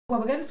Well,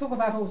 we're going to talk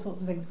about all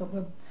sorts of things, but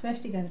we're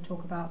especially going to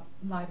talk about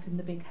life in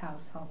the big house,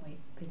 aren't we?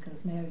 Because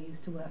Mary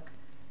used to work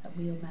at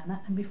Wheel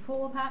Manor. And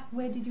before that,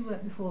 where did you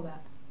work before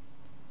that?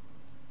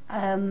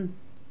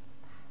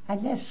 I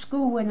left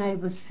school when I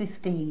was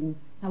 15.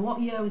 Now, what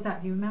year was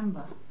that? Do you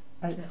remember?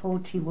 About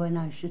 41,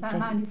 I should About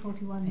think.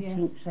 1941, yes. I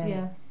think so.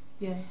 Yeah,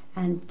 yeah.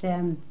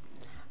 And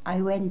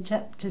I went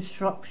up to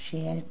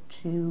Shropshire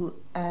to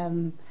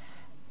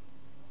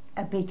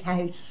a big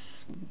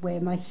house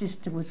where my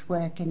sister was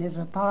working as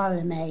a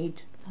parlour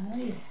maid. Oh,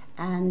 yes.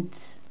 And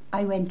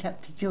I went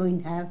up to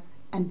join her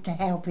and to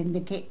help in the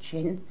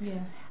kitchen. Yeah.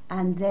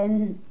 And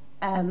then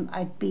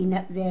I'd been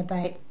up there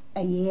about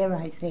a year,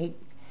 I think,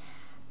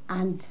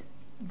 and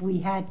we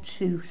had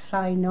to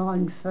sign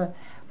on for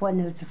one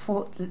of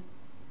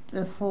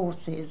the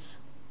forces.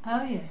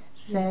 Oh, yes.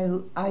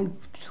 So I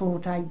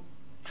thought I'd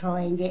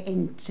try and get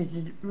into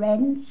the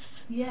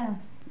Wrens. Yes.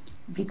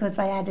 Because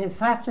I had a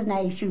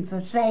fascination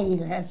for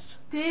sailors.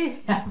 Did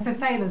you? For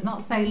sailors,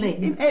 not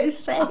sailing. You know,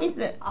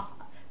 sailors.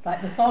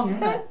 Like the song,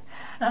 isn't it?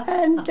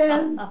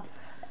 And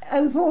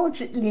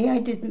unfortunately I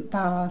didn't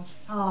pass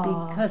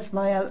Aww. because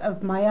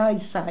of my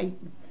eyesight.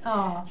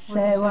 Oh,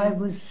 So I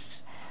was,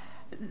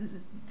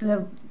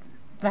 the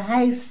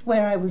house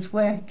where I was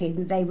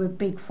working, they were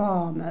big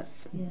farmers.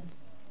 Yeah.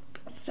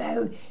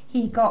 So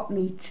he got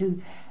me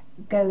to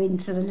go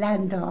into the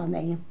land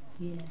army.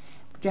 Yeah.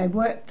 I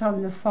worked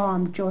on the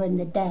farm during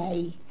the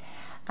day,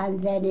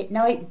 and then at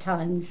night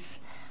times,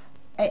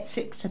 at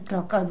 6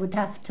 o'clock, I would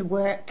have to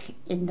work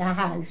in the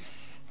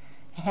house,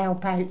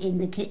 help out in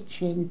the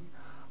kitchen,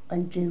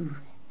 and do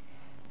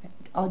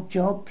odd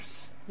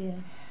jobs. Yeah.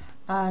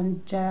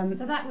 And so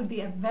that would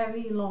be a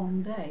very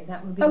long day.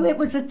 That would be. Oh, it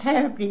was a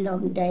terribly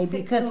long day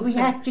because we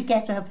had to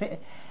get up at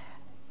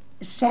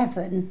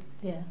 7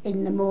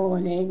 in the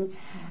morning,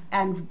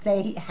 and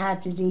they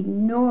had an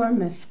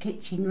enormous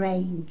kitchen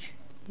range.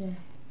 Yeah.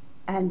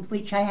 And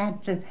which I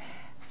had to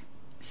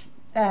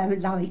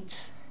light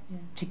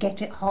to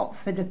get it hot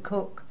for the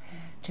cook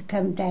to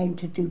come down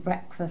to do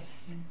breakfast.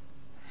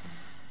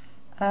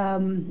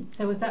 So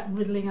was that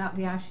riddling out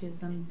the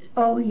ashes and?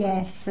 Oh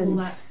yes,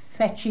 and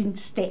fetching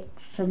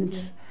sticks,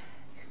 and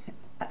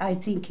I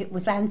think it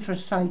was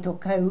anthracite or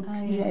coke,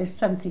 you know,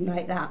 something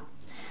like that.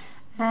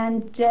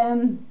 And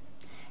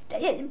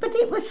but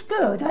it was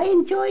good. I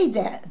enjoyed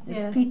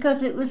it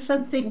because it was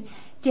something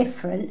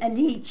different, and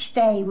each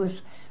day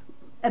was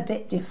a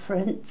bit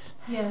different.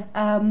 Yeah.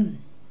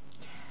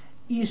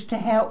 Used to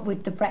help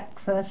with the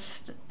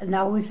breakfast, and I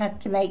always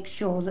had to make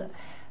sure that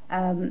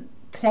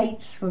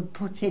plates were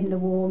put in the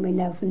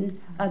warming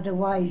oven,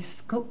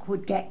 otherwise cook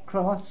would get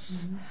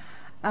cross.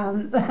 I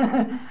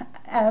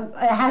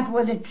had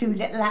one or two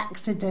little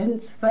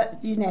accidents, but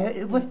you know,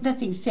 it was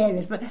nothing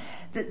serious. But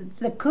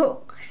the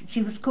cook,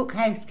 she was cook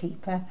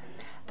housekeeper,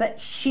 but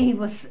she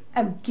was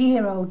a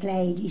dear old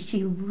lady.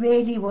 She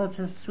really was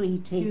a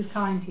sweetie. She was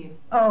kind to you.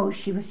 Oh,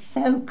 she was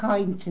so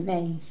kind to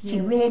me. She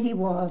really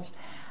was.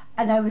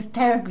 And I was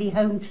terribly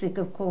homesick,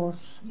 of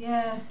course.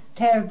 Yes.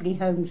 Terribly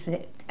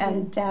homesick.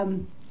 And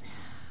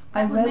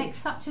that would make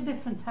such a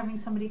difference, having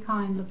somebody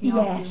kind looking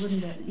after you,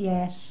 wouldn't it?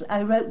 Yes.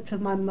 I wrote to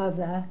my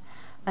mother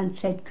and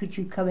said, could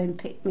you come and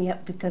pick me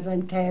up because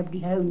I'm terribly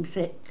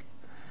homesick?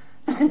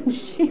 And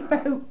she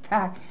wrote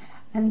back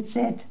and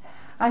said,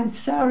 I'm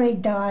sorry,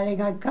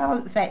 darling, I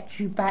can't fetch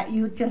you back.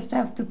 You just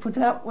have to put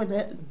up with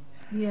it.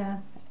 Yeah.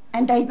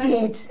 And I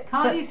did.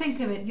 Can't you think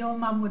of it? Your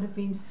mum would have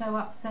been so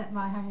upset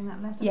by having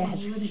that letter yes, from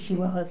you, wouldn't she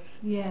was.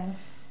 Yes.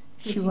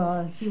 She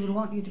was. She would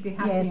want you to be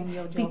happy in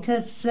your job.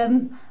 Because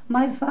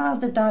my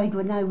father died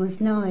when I was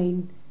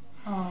 9.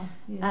 Oh,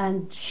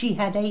 and she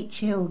had 8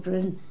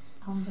 children.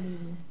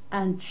 Unbelievable.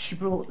 And she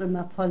brought them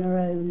up on her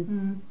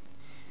own.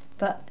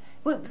 But,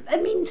 well, I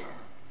mean,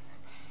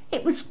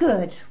 it was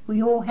good.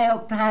 We all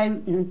helped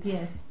out and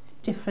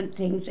different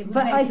things. It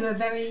would make you a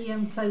very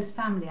close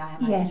family, I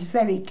imagine. Yes,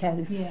 very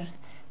close. Yeah.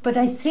 But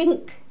I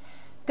think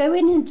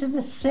going into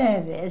the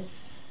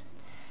service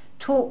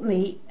taught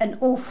me an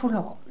awful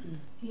lot.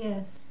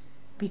 Yes.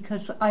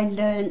 Because I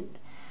learnt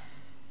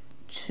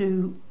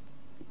to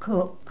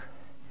cook,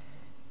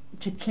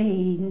 to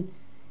clean,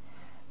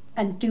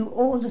 and do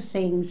all the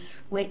things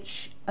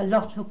which a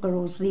lot of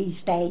girls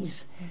these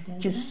days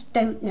just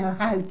don't know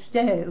how to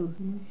do,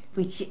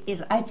 which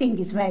is, I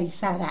think, is very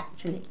sad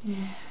actually.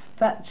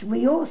 But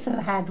we also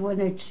had 1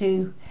 or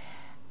 2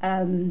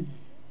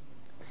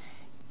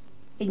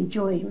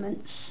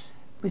 enjoyments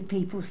with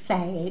people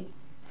saying.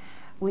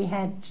 We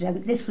had,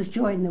 this was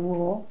during the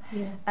war,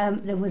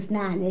 there was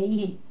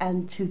Nanny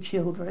and 2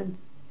 children,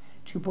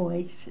 2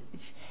 boys.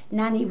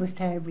 Nanny was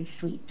terribly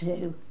sweet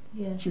too.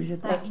 Yeah, she was a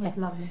that was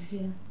lovely,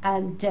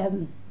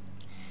 And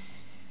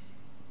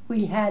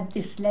we had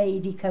this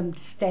lady come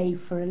to stay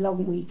for a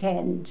long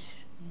weekend,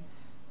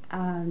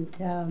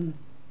 and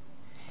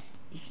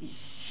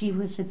she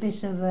was a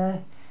bit of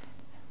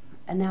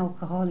an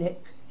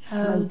alcoholic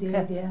smoker. Oh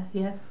dear,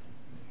 yes.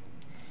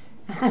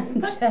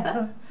 And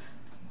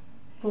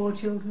poor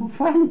children.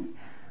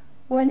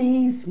 One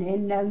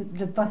evening,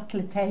 the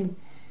butler came.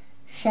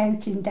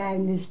 shouting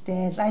down the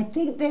stairs. I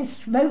think there's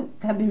smoke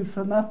coming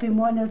from up in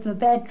one of the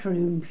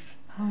bedrooms.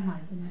 Oh my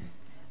goodness.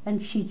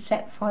 And she'd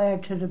set fire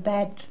to the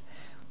bed.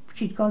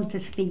 She'd gone to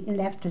sleep and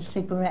left a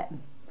cigarette,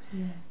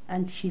 Yeah.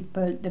 and she'd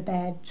burnt the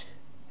bed.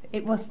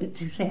 It wasn't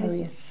too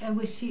serious.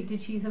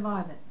 Did she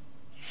survive it?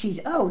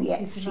 Oh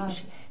yes, She survived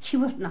it? she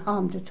wasn't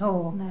harmed at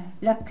all. No.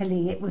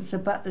 Luckily it was the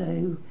butler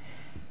who...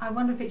 I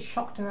wonder if it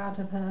shocked her out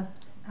of her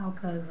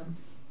alcoholism.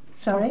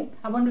 Sorry?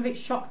 I wonder if it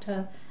shocked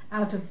her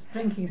out of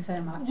drinking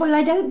so much. Well,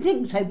 I don't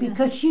think so,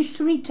 because she used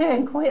to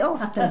return quite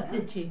often.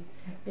 Did she?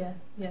 Yeah,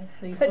 yeah.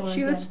 So you But saw her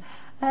she was...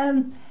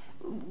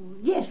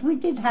 yes, we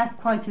did have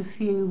quite a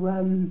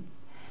few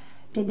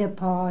dinner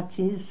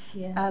parties.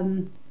 Yeah.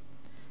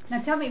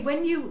 Now tell me,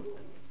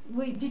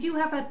 did you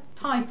have a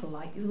title,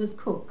 like it was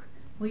cook?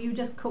 Were you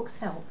just cook's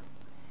help?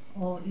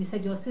 Or you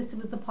said your sister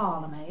was the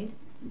parlour maid?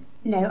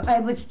 No, I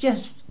was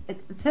just...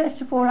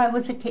 First of all, I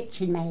was a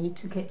kitchen maid.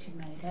 The kitchen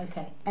maid,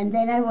 okay. And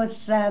then I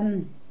was...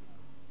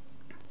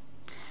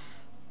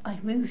 I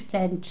moved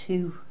then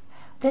to...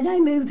 Then I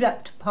moved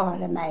up to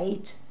parlour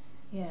maid.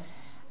 Yes.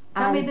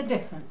 Tell me the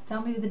difference.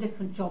 Tell me the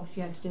different jobs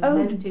you had to do. Oh,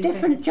 those the two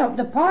different things. job.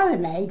 The parlour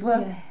maid,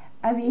 well, Yeah.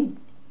 I mean,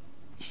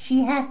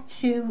 she had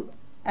to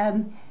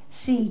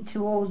see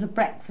to all the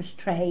breakfast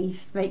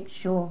trays, make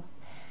sure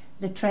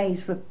the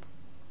trays were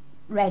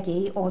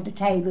ready or the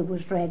table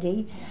was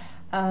ready,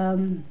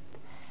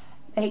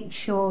 make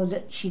sure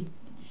that she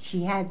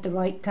had the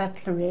right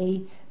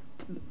cutlery,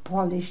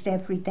 polished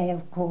every day,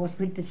 of course,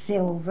 with the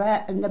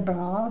silver and the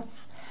brass.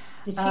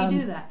 Did she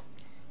do that?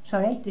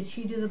 Sorry? Did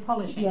she do the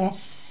polishing? Yes,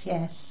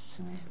 yes.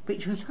 Right.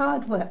 Which was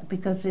hard work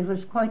because there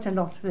was quite a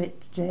lot of it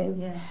to do.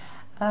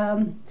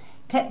 Yeah.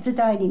 Kept the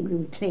dining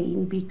room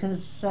clean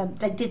because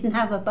they didn't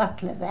have a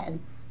butler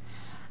then,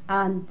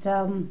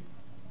 and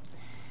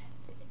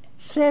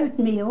served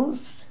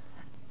meals.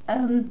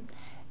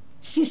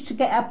 She used to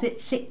get up at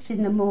 6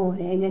 in the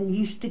morning and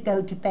used to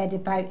go to bed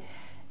about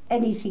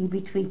anything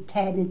between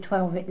 10 and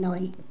 12 at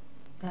night.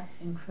 That's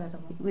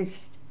incredible.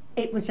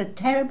 It was a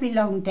terribly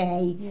long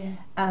day.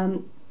 Yeah.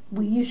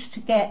 We used to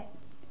get,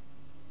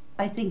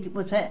 I think it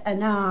was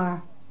an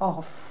hour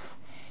off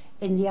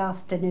in the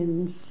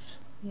afternoons.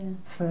 Yeah.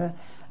 For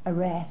a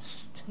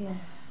rest. Yeah.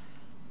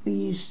 We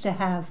used to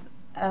have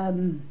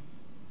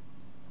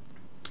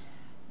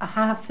a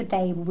half a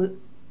day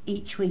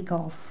each week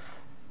off,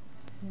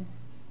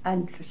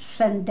 and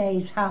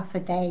Sundays half a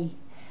day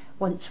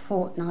once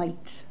fortnight.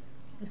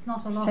 It's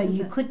not a lot. So is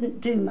you it? couldn't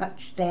do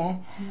much there,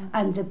 Yeah.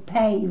 and the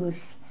pay was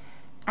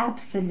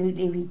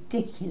absolutely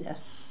ridiculous.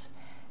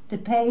 The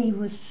pay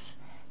was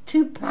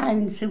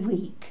 £2 a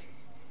week,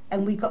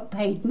 and we got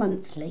paid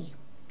monthly.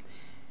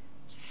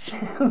 So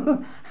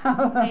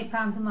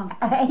 £8 a month.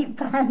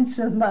 £8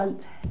 a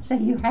month. So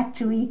you had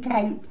to eke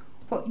out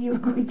what you were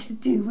going to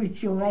do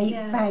with your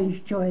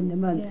 £8 during the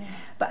month. Yeah.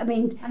 But I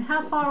mean, And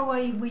how far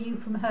away were you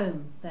from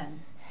home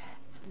then?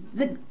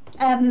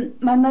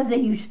 my mother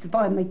used to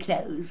buy my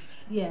clothes,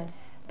 Yes.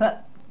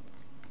 but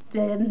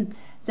the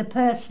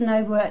person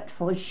I worked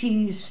for, she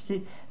used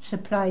to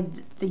supply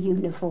the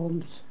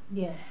uniforms,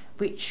 Yes.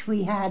 which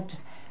we had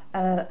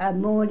a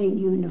morning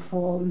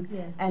uniform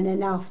Yes. and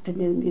an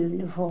afternoon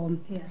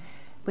uniform, Yes.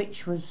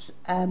 which was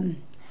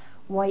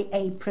white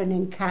apron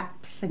and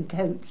caps and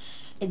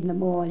coats in the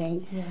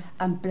morning, Yes.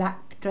 and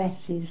black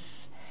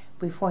dresses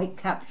with white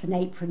caps and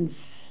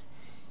aprons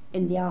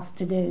in the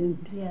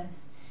afternoon. Yes.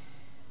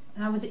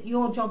 Now, was it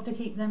your job to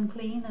keep them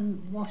clean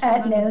and wash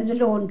them? No, the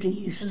laundry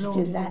used The to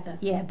laundry do did that.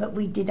 Yeah, but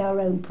we did our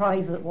own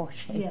private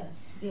washing. Yes.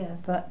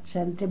 Yes. But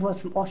there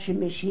wasn't washing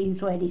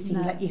machines or anything.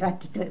 No. Like you had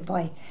to do it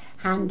by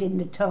hand in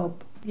the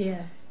tub.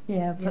 Yes. Yeah,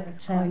 Yeah, but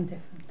it's quite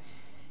different.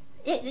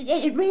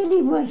 it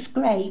really was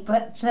great.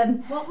 But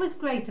What was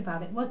great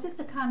about it? Was it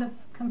the kind of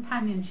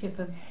companionship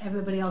of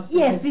everybody else?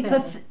 yes,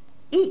 because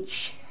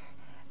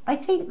I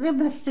think there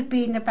must have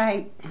been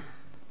about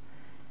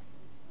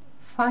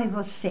 5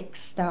 or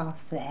 6 staff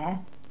there,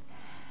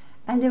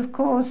 and of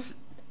course,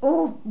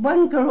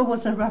 one girl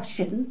was a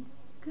Russian.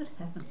 Good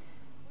heavens.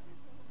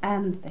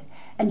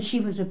 And she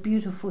was a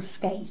beautiful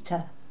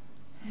skater.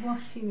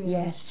 Was she really?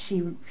 Yes,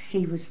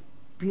 she was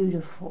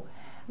beautiful.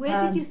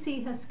 Where did you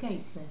see her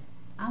skate then?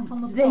 Out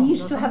on the pond? They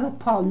used or to have a something?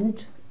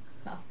 pond,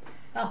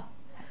 Oh,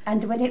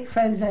 and when it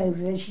froze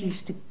over, she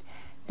used to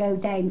go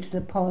down to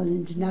the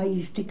pond, and I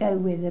used to go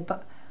with her,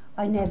 but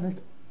I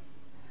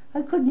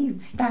couldn't even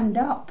stand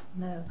up.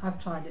 no,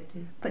 I've tried it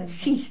too. But Same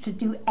she thing. used to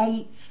do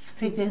 8s,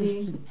 figures. she?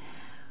 And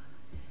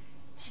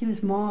she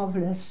was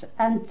marvellous.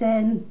 And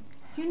then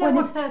Do you know when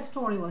what her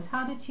story was?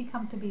 How did she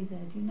come to be there?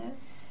 Do you know?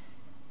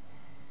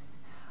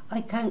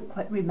 I can't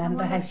quite I remember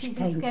wonder how if she she's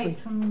came to escaped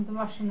it. from the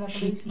Russian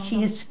Revolution. or She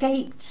something.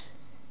 escaped.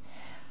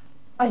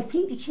 I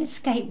think she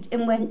escaped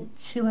and went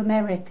to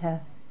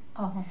America,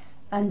 Oh,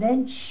 and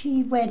then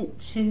she went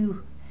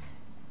to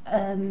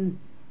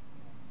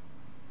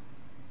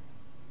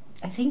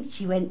I think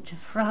she went to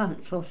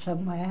France or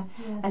somewhere,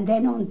 yeah. and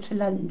then on to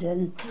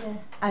London. Yes.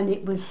 And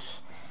it was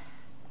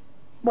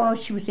while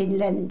she was in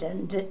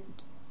London that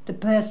the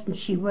person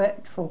she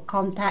worked for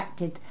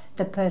contacted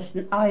the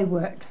person I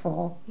worked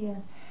for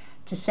Yes.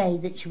 to say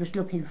that she was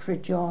looking for a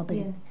job. And,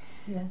 Yes.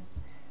 Yes.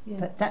 Yes.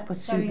 But that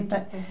was Very super.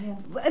 But, interesting.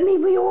 Yeah. I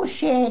mean, we all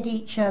shared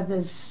each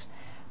other's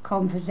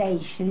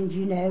conversations,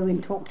 you know,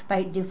 and talked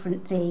about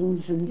different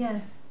things. And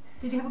Yes.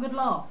 Did you have a good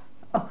laugh?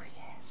 oh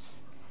yes,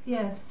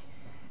 Yes.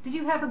 Did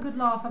you have a good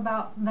laugh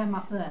about them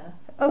up there?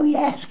 oh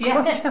yes,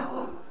 Yes.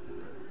 quite.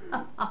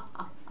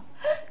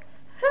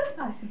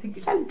 I should think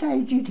it's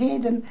Sometimes you'd hear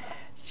them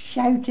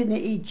shouting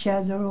at each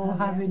other or Oh,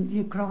 having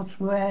your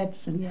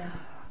crosswords and yeah.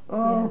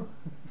 oh,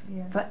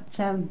 Yeah. but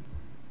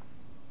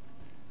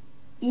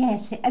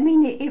yes, I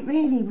mean it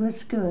really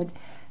was good.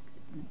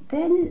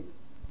 Then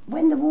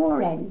when the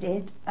war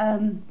ended,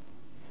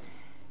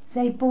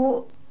 they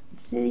bought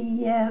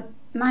the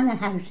manor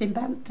house in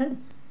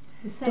Bampton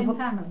The same w-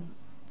 family.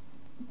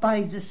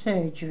 by the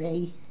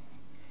surgery.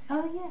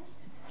 Oh yes.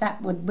 That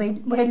one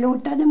where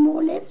Lord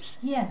Dunamore lives.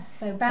 Yes.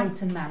 So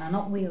Bampton Manor,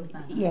 not Weald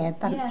Manor. Yeah,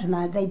 Bampton Yes.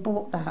 Manor. They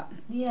bought that,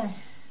 Yes.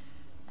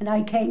 and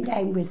I came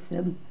down with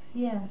them.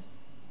 Yes.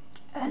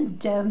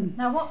 And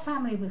Now, what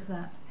family was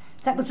that?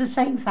 that was the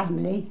same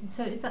family.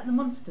 So is that the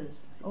Munsters?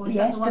 Or is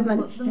Yes, that the one the that-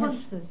 Munsters. The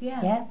Munsters,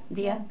 yes.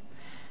 Yeah.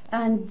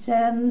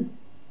 And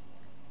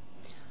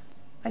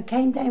I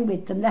came down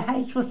with them. The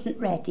house wasn't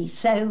ready,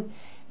 so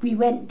we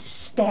went to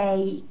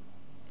stay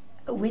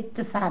with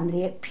the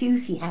family at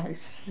Pusey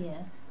House,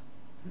 Yes.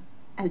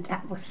 and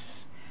that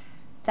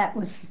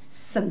was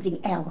something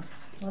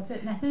else. Was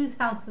it? Now, whose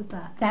house was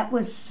that? That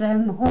was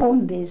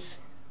Hornby's.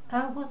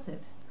 Oh, was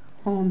it?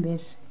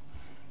 Hornby's.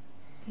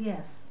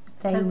 Yes.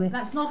 They So were.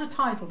 that's not a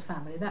titled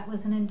family, that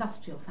was an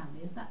industrial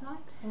family, is that right?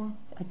 Or,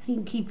 I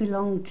think he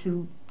belonged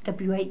to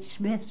W.H.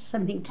 Smith,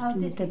 something to oh, do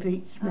with did he?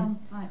 W.H. Smith.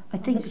 Right. I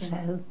think Obviously.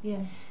 so.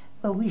 Yes.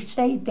 Well, we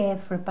stayed there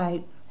for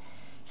about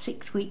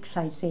 6 weeks,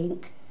 I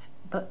think,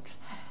 but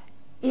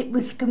it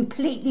was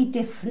completely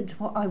different to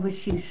what I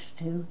was used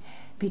to,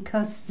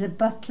 because the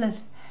butler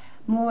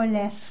more or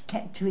less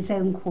kept to his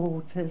own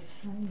quarters.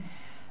 Oh, yes.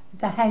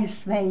 The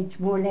housemaids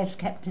more or less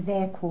kept to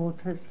their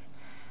quarters,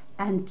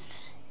 and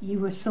you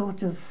were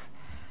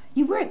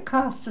you weren't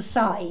cast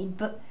aside,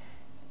 but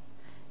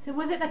So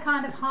was it the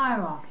kind of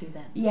hierarchy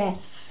then? yes,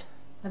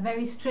 A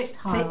very strict strict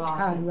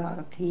hierarchy?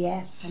 hierarchy,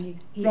 yes. And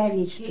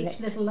Very each strict.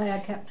 little layer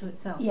kept to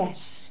itself?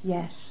 Yes,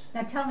 yes.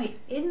 Now tell me,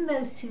 in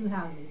those two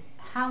houses,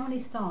 how many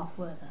staff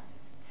were there?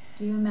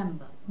 Do you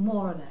remember,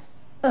 more or less?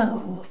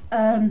 Oh,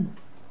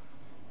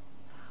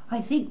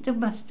 I think there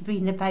must have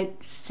been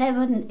about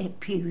 7 at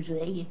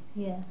Pusey,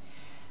 Yeah.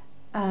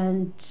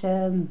 and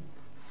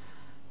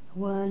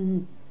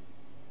 1,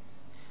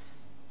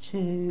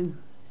 2,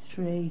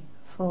 3,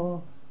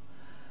 4,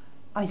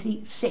 I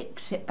think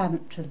 6 at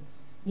Bampton.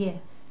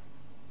 Yes.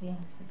 Yes,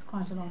 it's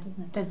quite a lot,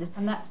 isn't it? The-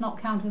 And that's not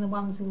counting the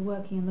ones who were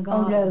working in the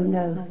Oh garden?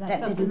 no, that's that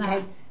just didn't in that.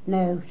 count.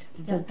 No,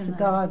 Just the in that.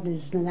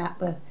 gardeners and that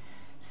were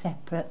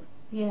separate.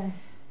 Yes.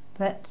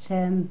 But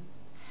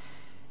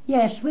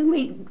yes, when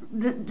we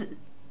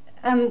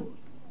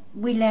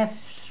left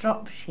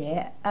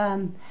Shropshire,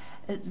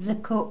 the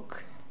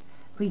cook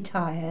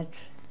retired.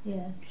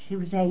 Yes. She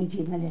was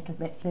aging a little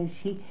bit, so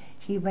she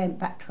went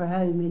back to her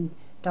home in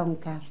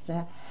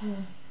Doncaster, Yes.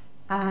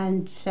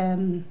 and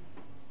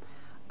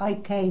I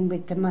came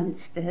with the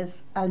Munsters,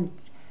 and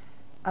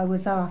I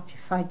was asked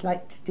if I'd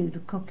like to do the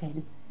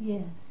cooking.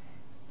 Yes.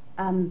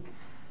 And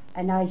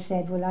I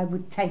said, well, I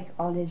would take it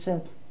on as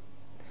a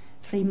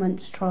 3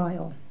 months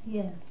trial.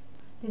 Yes.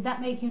 Did that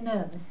make you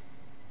nervous?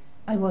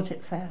 I was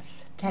at first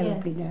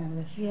terribly Yes.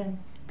 nervous, Yes.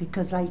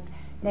 because I'd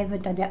never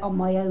done it on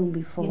my own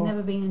before. You've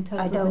never been in total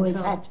I'd always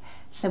control? had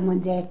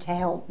someone there to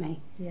help me.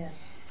 Yes.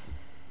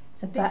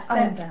 It's a big But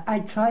step there. I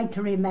tried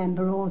to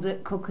remember all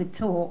that cook had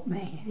taught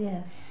me.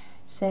 Yes.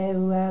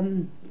 So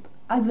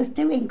I was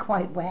doing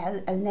quite well,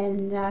 and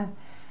then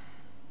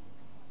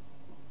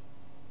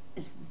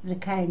the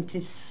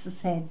Countess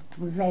said,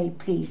 we're very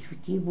pleased with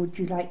you, would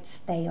you like to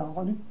stay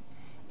on?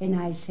 And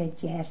I said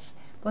yes.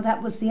 Well,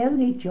 that was the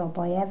only job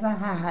I ever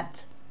had.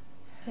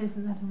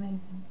 Isn't that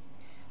amazing?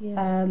 Yes.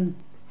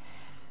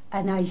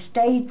 And I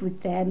stayed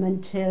with them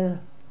until,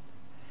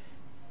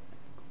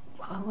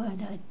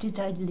 when did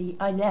I leave?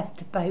 I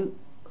left about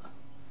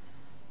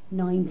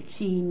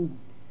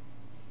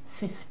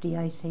 1950,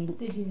 I think.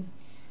 Did you?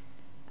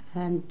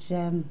 And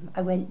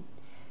I went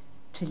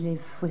to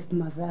live with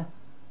Mother.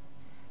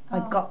 Oh.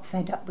 I'd got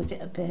fed up with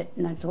it a bit,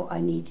 and I thought I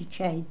needed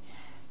change.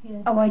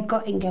 Yes. Oh, I'd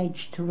got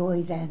engaged to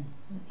Roy then.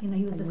 You know,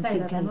 he was I a was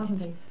sailor then, engaged.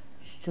 wasn't he?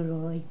 To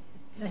Roy.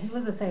 No, he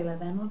was a sailor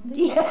then, wasn't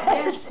he?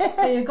 Yes.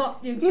 So you found a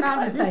got the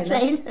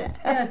sailor.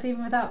 Yes,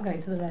 even without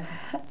going to the Navy.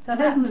 So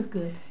that was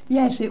good.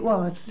 Yes, it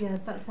was. Yes,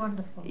 that's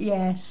wonderful.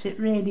 Yes, it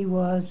really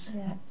was.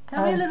 Yeah.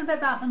 Tell me a little bit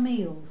about the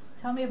meals.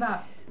 Tell me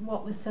about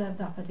what was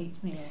served up at each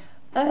meal.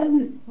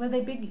 Were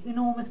they big,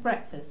 enormous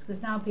breakfasts?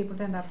 Because now people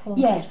tend to have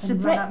cornflakes Yes, the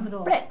and run out the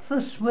door.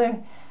 breakfasts were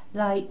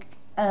like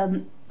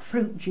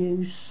fruit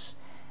juice,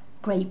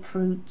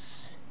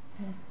 grapefruits,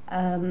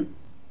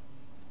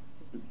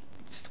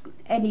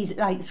 any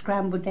like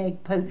scrambled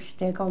egg,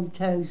 poached egg on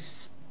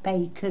toast,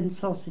 bacon,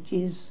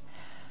 sausages,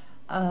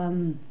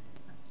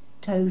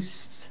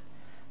 toast,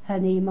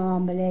 honey,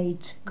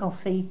 marmalade,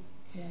 coffee,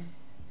 Yeah.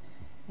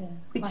 Yeah.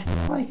 which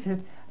is quite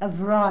a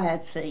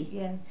variety.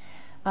 Yes.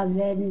 And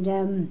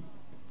then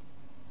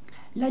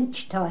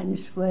lunch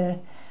times were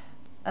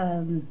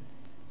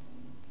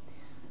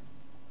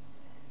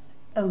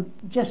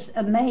just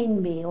a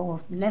main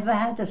meal. Never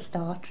had a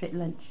starter at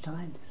lunch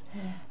times.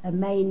 Yeah. A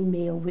main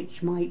meal,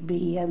 which might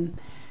be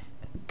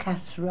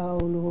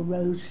casserole or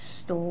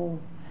roast or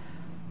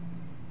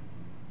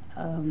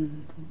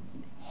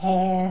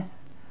hare,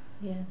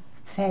 Yes.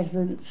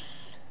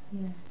 pheasants,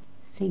 Yeah.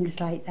 things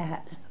like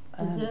that.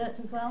 Dessert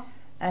as well.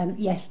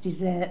 Yes,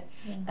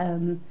 desserts.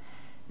 Yeah.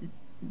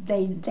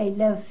 They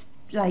love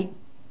like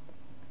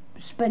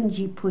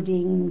spongy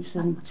puddings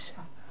and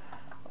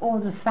all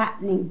the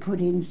fattening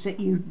puddings that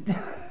you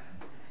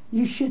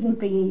you shouldn't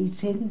be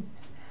eating.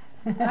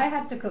 I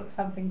had to cook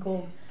something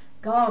called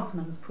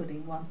guardsman's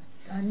pudding once.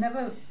 I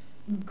never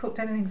cooked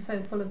anything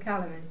so full of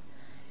calories.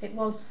 It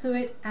was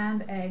suet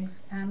and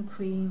eggs and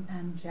cream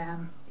and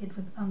jam. It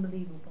was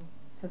unbelievable.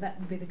 So that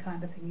would be the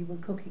kind of thing you were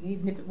cooking,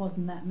 even if it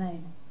wasn't that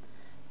name.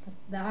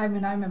 I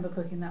remember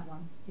cooking that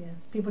one. Yes.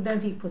 People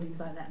don't eat puddings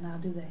like that now,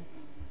 do they?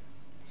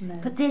 No.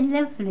 But they're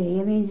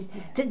lovely. I mean,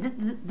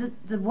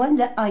 the one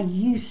that I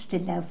used to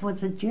love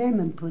was a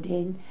German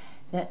pudding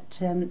that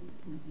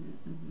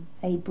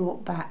they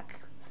brought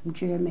back from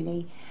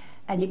Germany,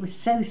 and it was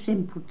so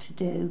simple to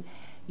do.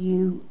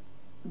 You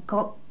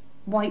got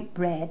white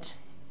bread,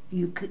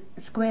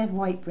 squared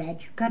white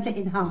bread, you cut it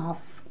in half,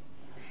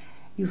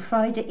 you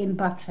fried it in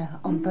butter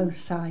on both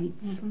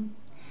sides, Mm-hmm.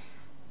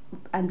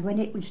 and when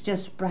it was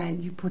just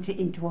brown, you put it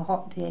into a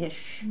hot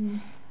dish. Mm.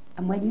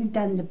 And when you'd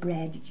done the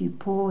bread, you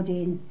poured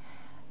in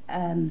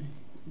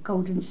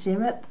golden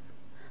syrup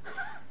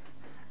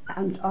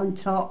and on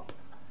top.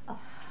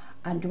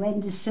 And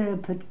when the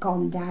syrup had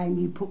gone down,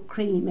 you put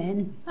cream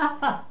in.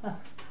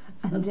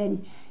 And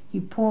then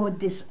you poured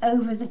this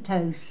over the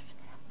toast.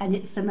 And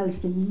it's the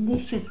most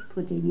delicious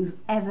pudding you've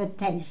ever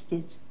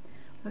tasted.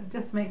 It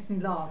just makes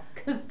me laugh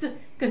because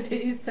it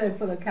is so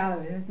full of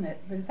calories, isn't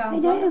it? But it sounds I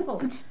know, wonderful.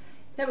 but-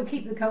 That would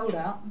keep the cold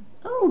out.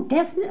 Oh,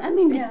 definitely. I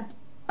mean, Yeah.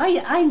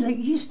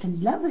 used to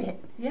love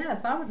it.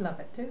 Yes, I would love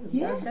it too.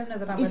 Yeah. I don't know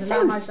that I would It's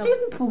allow so myself.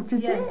 simple to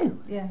Yeah, do.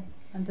 yeah,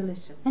 and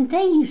delicious. And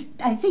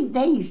I think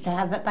they used to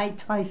have it like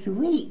twice a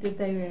week. Did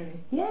they really?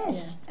 Yes,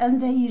 Yeah.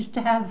 and they used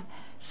to have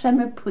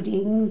summer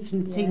puddings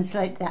and Yes. things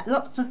like that.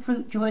 Lots of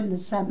fruit during the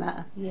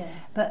summer. Yes.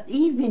 But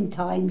evening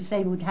times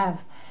they would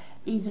have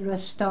either a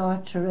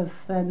starter of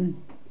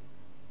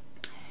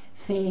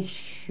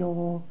fish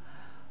or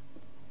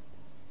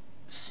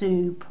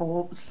soup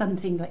or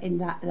something like in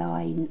that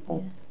line,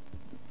 or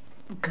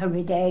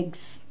curried eggs,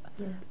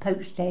 Yeah.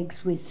 poached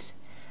eggs with...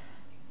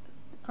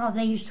 Oh,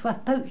 they used to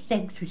have poached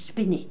eggs with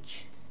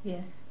spinach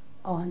Yeah.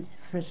 on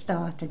for a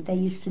start, and they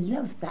used to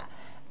love that.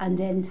 And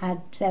then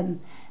had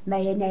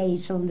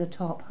mayonnaise on the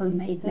top,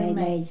 homemade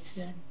mayonnaise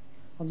Yeah.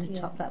 on the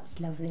Yeah. top. That was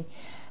lovely.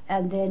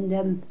 And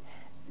then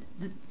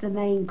the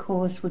main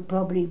course would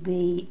probably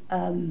be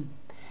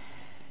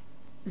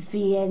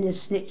Vienna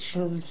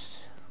schnitzels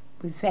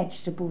with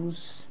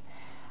vegetables,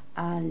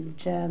 and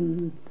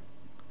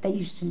they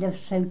used to love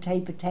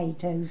sauté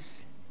potatoes.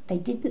 They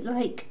didn't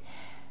like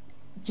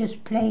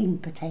just plain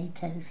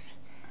potatoes,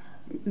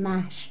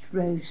 mashed,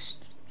 roast,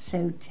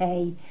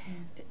 sauté,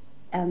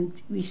 and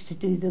we used to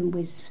do them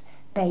with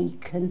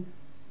bacon,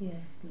 Yes.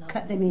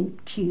 cut Lovely. them in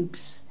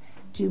cubes,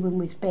 do them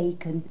with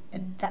bacon,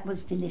 and that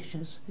was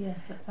delicious. Yes,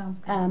 that sounds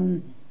good.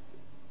 And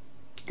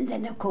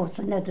then of course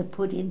another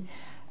pudding,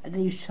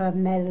 they used to have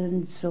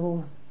melons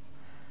or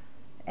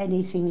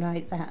anything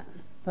like that,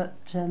 but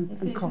They and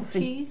finish with coffee,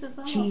 cheese as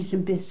well. cheese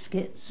and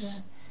biscuits. Yeah.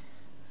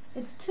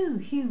 It's 2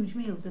 huge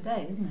meals a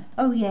day, isn't it?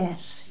 Oh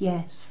yes,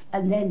 yes.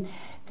 And then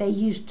they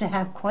used to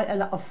have quite a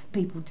lot of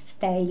people to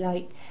stay,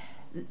 like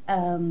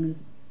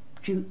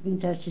Duke and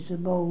Duchess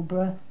of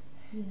Marlborough.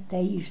 Yeah.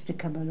 They used to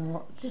come a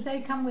lot. Did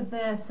they come with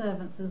their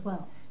servants as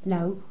well?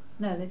 No,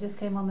 No, they just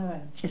came on their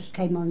own. just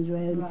came on their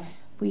own. Right.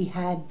 We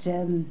had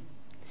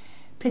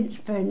Prince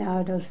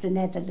Bernhard of the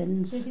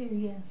Netherlands. Did you?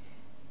 Yeah.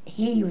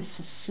 He was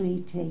a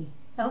sweetie.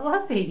 Oh,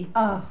 was he?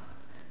 Oh,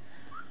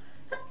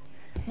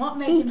 What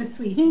made him a he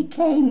sweetie?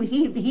 came.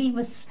 He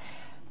was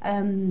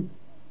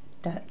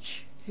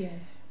Dutch, Yeah.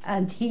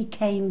 and he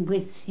came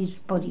with his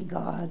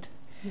bodyguard.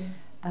 Yeah.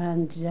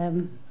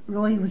 And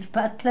Roy was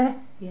butler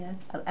Yes.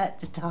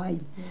 at the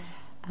time, Yeah.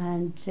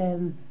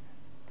 and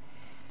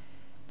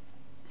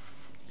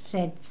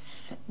said,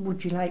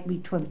 "Would you like me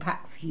to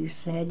unpack for you,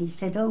 sir?" And he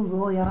said, "Oh,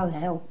 Roy, I'll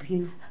help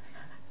you."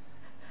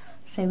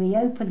 So he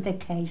opened the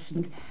case,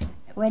 and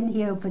when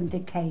he opened the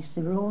case,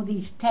 there were all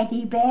these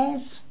teddy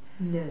bears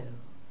No.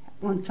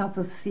 on top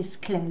of his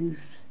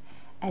clothes,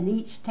 and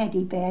each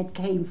teddy bear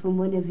came from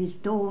one of his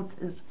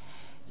daughters.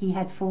 He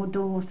had 4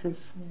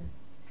 daughters. Yeah.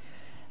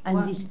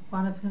 And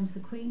One of whom's the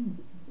Queen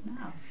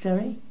now.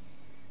 sorry?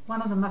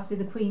 One of them must be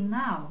the Queen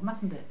now,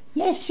 mustn't it?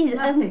 Yes, she's It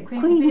must be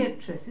Queen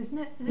Beatrice, isn't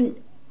it? Is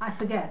it? I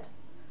forget.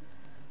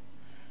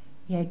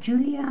 Yeah,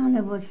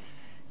 Juliana was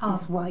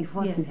his wife,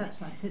 wasn't Yes, it?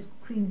 that's right. So it's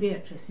Queen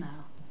Beatrice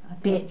now.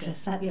 Beatrice,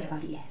 that's yes.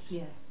 right, yes.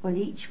 Yes. Well,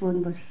 each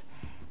one was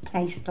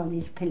placed on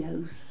his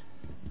pillows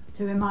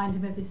To remind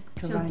him of his to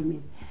children. rhyme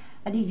him.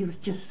 And he was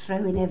just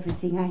throwing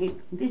everything out.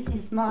 This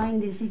is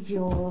mine, this is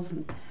yours.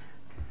 And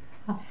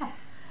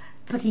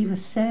but he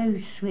was so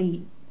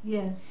sweet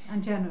Yes,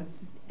 and generous.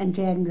 and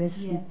generous.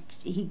 Yes.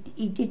 And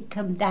he did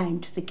come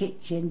down to the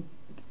kitchen.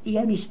 He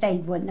only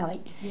stayed one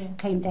night. Yes.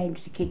 Came down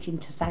to the kitchen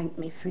to thank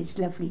me for his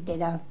lovely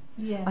dinner.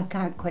 Yes. I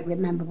can't quite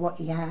remember what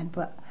he had,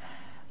 but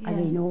I Yes.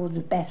 mean all the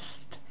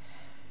best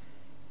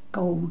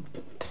gold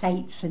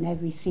plates and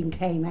everything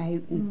came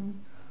out,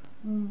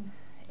 and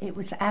it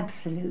was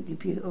absolutely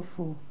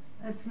beautiful.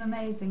 It's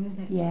amazing, isn't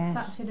it? Yes.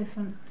 Such a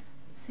different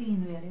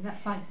scene, really.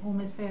 That's like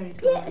almost fairy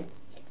story. Yeah,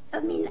 I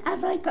mean,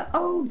 as I got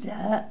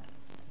older,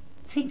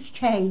 things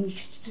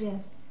changed.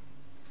 Yes.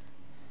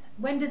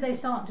 When did they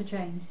start to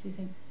change, do you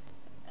think?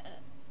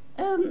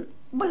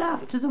 Well,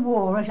 after the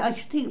war, I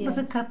should think it was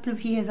a Yes. couple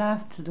of years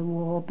after the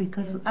war,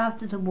 because Yes.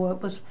 after the war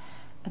it was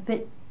a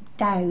bit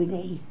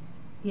downy,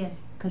 Yes.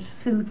 because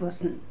food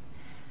wasn't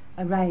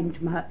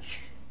around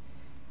much.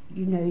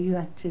 You know, you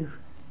had to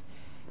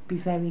be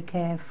very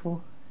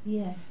careful.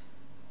 Yes.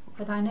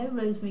 But I know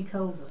Rosemary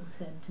Colville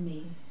said to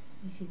me,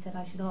 she said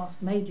I should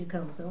ask Major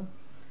Colville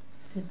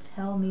to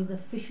tell me the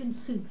fish and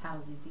soup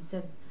houses. He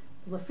said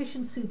there were fish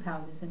and soup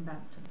houses in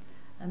Bampton,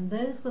 and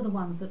those were the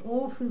ones that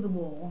all through the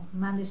war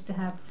managed to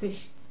have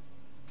fish.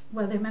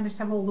 Well, they managed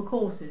to have all the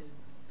courses,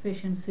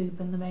 fish and soup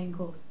and the main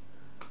course.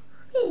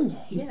 Really?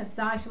 Yes,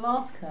 so I shall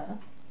ask her,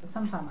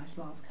 sometime I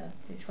shall ask her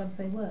which ones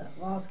they were,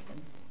 or ask him.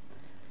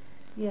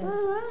 Yes.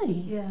 All right.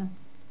 Yeah.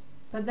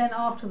 But then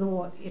after the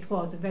war, it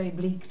was a very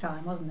bleak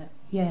time, wasn't it?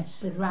 Yes.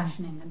 With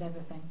rationing and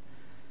everything.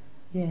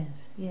 Yes.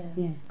 Yes.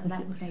 Yeah, And that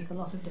 'cause would make a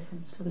lot of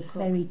difference for It the was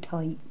cook. very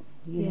tight.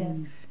 You Yes.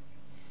 know.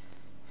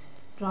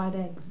 Dried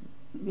eggs.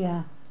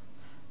 Yeah.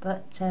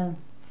 But yeah,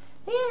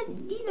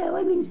 you know,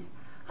 I mean,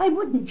 I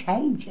wouldn't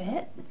change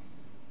it.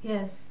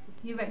 Yes.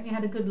 You reckon you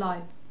had a good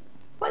life?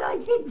 Well, I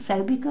think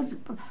so, because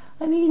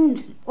I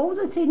mean, all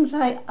the things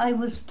I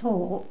was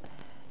taught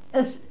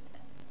has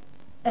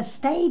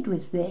stayed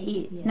with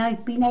me, Yes. and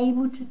I've been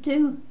able to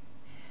do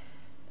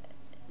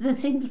the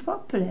things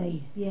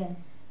properly. Yes.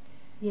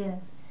 Yes.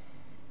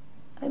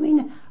 I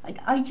mean,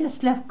 I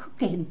just love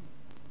cooking.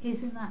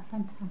 Isn't that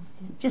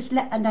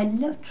fantastic? And I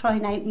love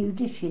trying out new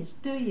dishes.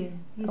 Do you?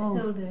 You Oh.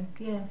 still do?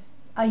 Yes.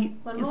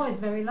 Well, If- Roy's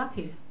very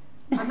lucky.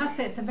 I must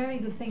say it's a very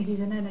good thing he's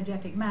an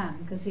energetic man,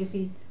 because if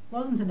he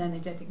wasn't an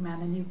energetic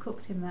man and you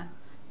cooked him that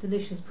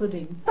delicious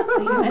pudding that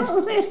you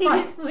mentioned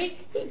twice a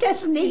week, He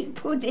doesn't eat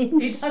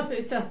puddings. he does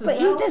it just as But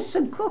well. he does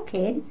some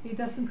cooking. He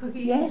does some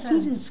cooking. Yes, he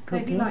himself. does So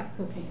cooking. he likes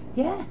cooking.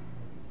 Yeah,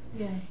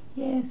 Yes.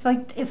 yeah.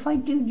 If I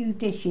do new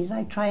dishes,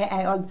 I try it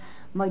out on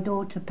my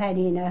daughter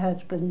Penny and her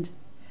husband,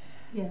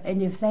 Yeah.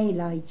 and if they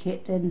like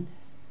it, then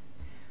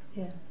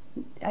Yeah.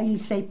 I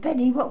used to say,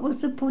 Penny, what was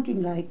the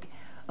pudding like?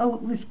 Oh,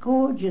 it was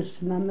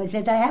gorgeous, Mum. I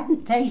said, I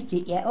haven't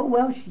tasted it yet. Oh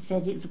well, she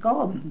said, it's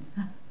gone.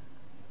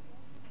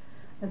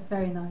 That's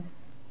very nice.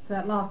 So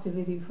that lasted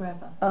with you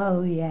forever.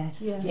 Oh yes,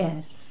 Yeah.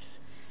 yes.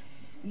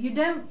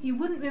 You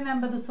wouldn't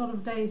remember the sort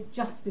of days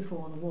just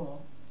before the war.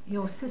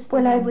 Your sister.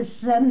 Well, I then- was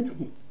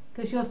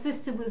Because your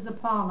sister was a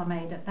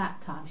parlourmaid at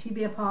that time. She'd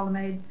be a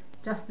parlourmaid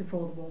just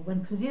before the war,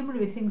 when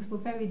presumably things were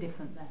very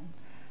different then.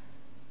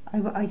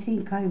 I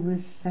think I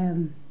was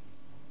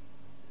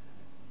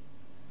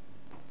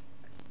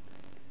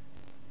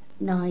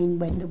 9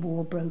 when the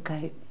war broke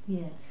out,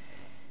 Yes.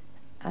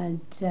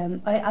 and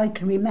I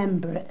can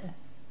remember it.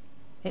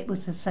 It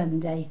was a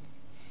Sunday,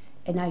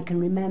 and I can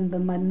remember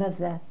my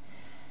mother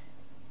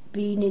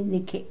being in the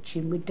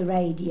kitchen with the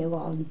radio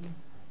on,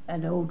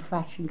 an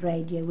old-fashioned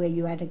radio where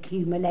you had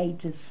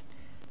accumulators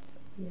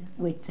Yeah.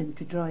 with them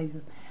to drive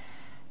them,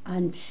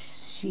 and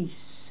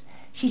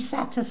she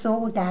sat us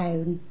all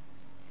down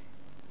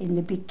in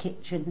the big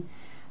kitchen,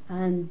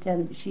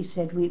 and she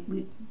said,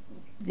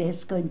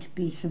 there's going to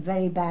be some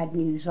very bad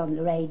news on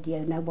the radio,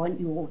 and I want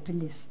you all to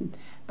listen.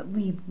 But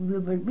we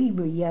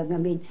were young. I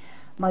mean,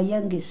 my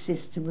youngest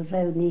sister was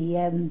only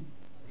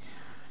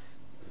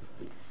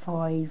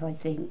 5, I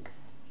think,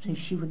 so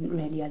she wouldn't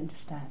really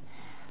understand.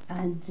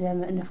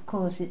 And of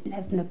course, at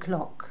 11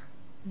 o'clock,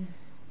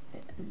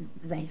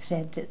 they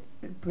said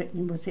that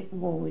Britain was at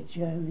war with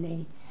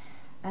Germany.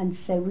 And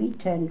so we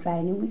turned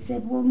round and we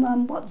said, well,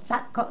 Mum, what's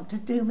that got to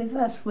do with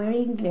us? We're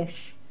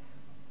English.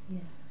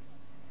 Yes.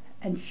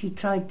 And she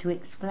tried to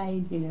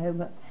explain, you know,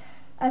 but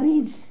I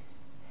mean,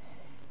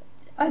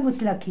 I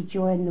was lucky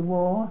during the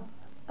war.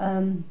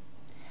 Do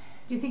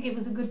you think it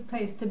was a good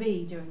place to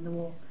be during the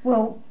war?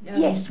 Well,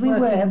 yes, we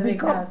working were. in the We big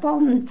got house.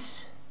 bombed.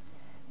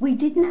 We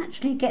didn't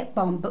actually get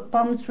bombed, but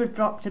bombs were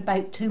dropped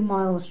about 2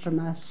 miles from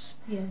us.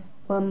 Yes.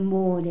 One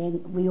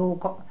morning, we all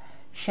got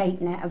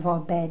shaken out of our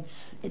beds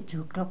at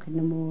 2 o'clock in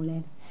the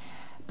morning.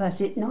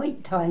 But at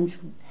night times,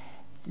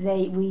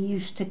 we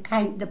used to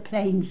count the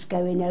planes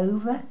going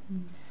over,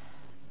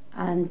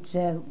 and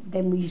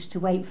then we used to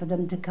wait for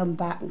them to come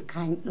back and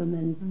count them.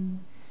 And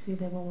See,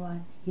 they were all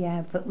right.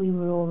 yeah, but we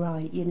were all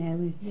right, you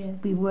know. Yes.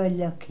 We were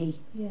lucky.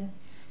 Yes.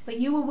 But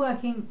you were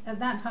working, at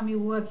that time you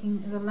were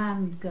working as a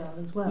land girl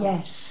as well.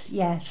 Yes,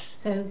 yes.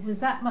 So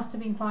that must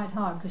have been quite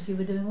hard because you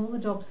were doing all the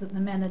jobs that the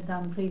men had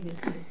done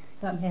previously.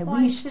 So that's Yeah,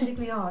 quite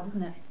physically hard,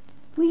 isn't it?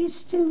 We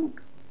used to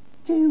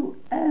do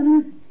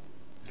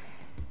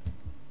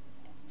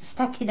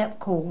stacking up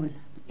corn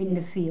in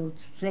the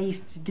fields. They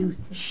used to do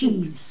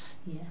sheaves.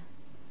 Yeah,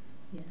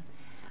 yeah.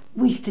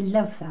 We used to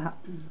love that.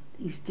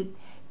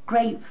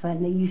 Great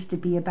fun. There used to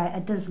be about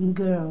a dozen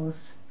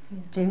girls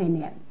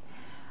doing it,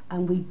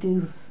 and we'd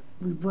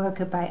work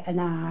about an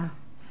hour,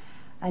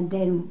 and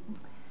then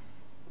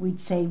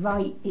we'd say,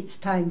 right, it's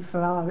time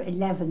for our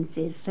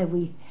 11s. So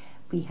we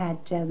had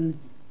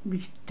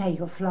we'd take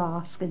a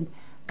flask and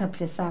a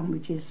couple of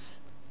sandwiches,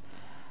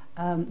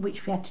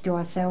 which we had to do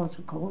ourselves,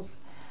 of course.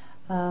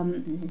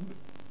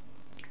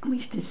 We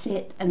used to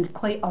sit, and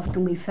quite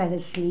often we fell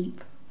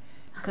asleep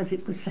because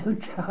it was so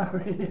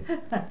tiring.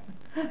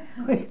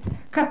 A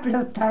couple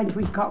of times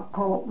we got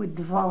caught with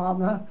the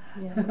farmer,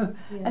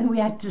 and we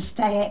had to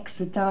stay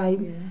extra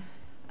time.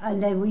 Yeah.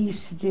 And then we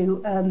used to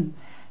do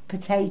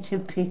potato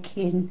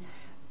picking,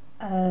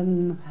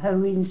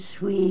 hoeing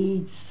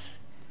Swedes,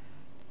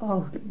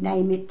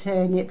 name it,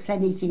 turnips,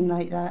 anything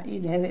like that. You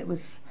know, it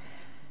was.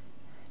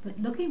 But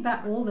looking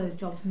back, all those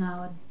jobs now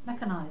are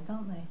mechanised,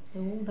 aren't they?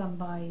 They're all done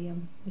by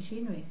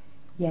machinery.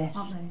 Yes.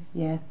 Aren't they?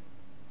 Yeah.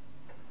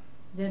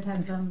 We don't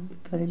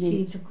have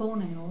sheaves of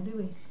corn anymore, do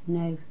we?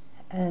 No.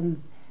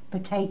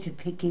 Potato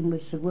picking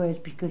was the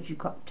worst because you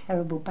got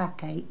terrible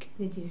backache.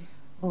 Did you?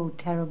 Oh,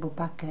 terrible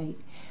backache.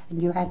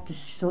 And you had to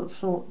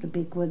sort the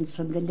big ones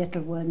from the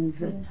little ones.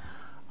 Yeah. And,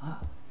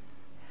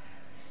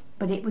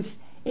 But it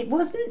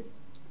wasn't,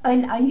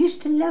 I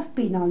used to love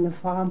being on the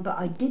farm, but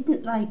I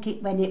didn't like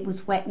it when it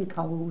was wet and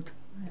cold.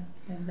 Yeah,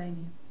 don't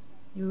blame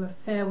you. You were a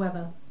fair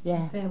weather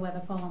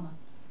farmer.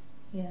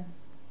 Yes.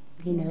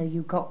 You know,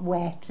 you got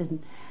wet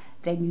and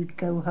then you'd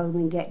go home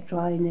and get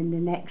dry, and then the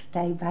next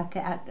day back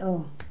at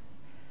the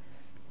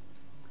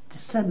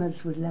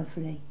summers were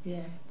lovely.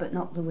 Yes. But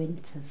not the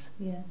winters.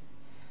 Yes.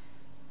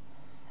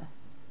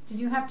 Did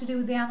you have to do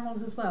with the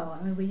animals as well?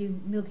 I mean, were you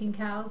milking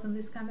cows and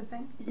this kind of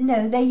thing?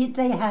 No,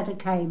 they had a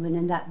cayman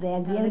and that there.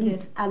 The only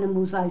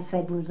animals I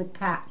fed were the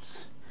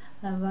cats.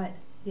 Oh, right.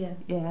 Yeah.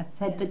 Yeah,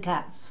 fed the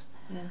cats.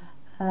 Yeah.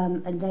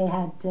 And they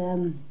had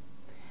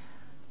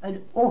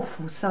an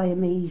awful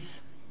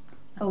Siamese.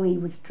 Oh, he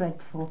was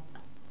dreadful.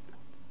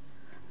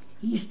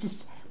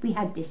 We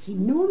had this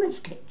enormous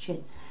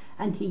kitchen,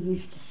 and he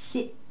used to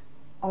sit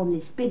on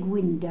this big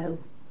window,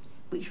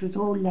 which was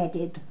all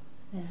leaded,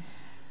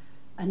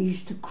 and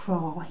used to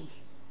cry.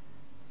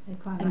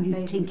 And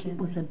you'd think it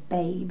was a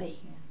baby.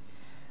 Yeah.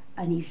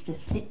 And he used to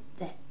sit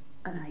there,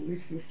 and I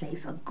used to say,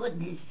 for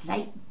goodness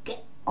sake,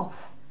 get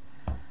off.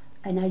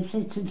 And I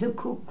said to the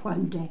cook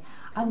one day,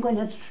 I'm going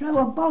to throw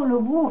a bowl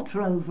of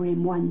water over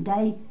him one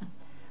day.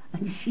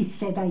 And she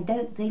said, I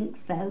don't think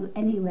so.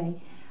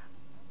 Anyway,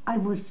 I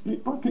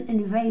wasn't in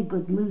a very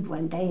good mood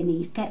one day, and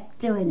he kept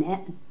doing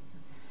it.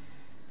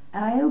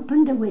 I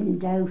opened the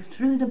window,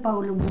 threw the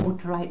bowl of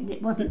water out, and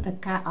it wasn't the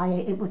cat I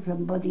ate, it was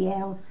somebody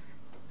else.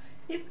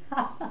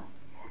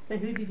 So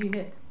who did you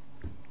hit?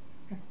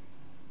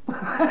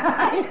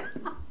 I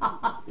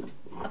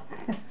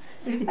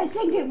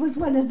think it was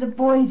one of the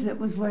boys that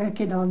was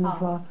working on the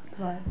farm.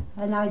 Right.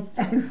 And I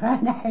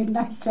ran out and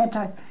I said,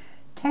 I'm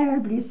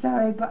terribly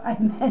sorry, but I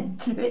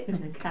meant to hit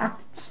the cat.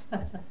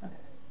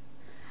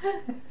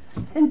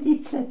 And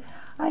he said,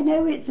 I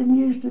know it's a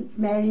nuisance,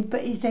 Mary,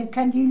 but he said,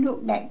 can you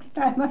look next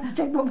time? I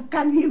said, well,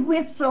 can you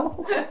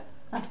whistle?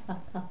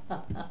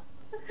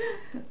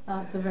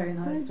 That's a very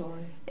nice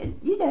story.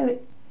 You know,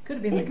 it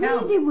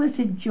really was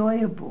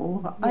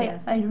enjoyable.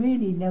 Yes. I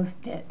really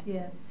loved it.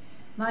 Yes.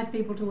 Nice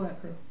people to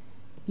work with.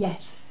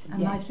 Yes.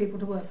 And nice people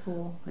to work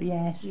for.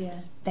 Yes.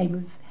 Yes. They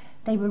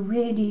were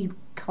really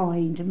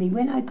kind. I mean,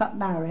 when I got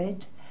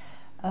married,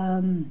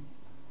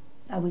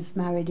 I was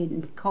married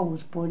in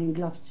Colesbourne in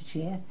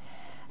Gloucestershire,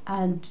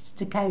 and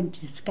the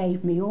Countess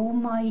gave me all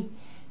my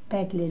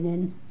bed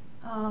linen.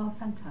 Oh,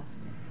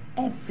 fantastic.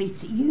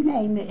 Everything, you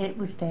name it, it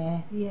was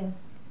there. Yes.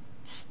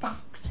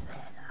 Stacked.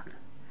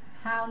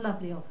 How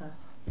lovely of her,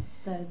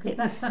 though, because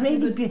that's such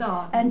really a good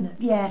start, and isn't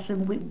it? Yes,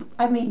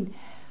 and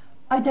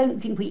I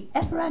don't think we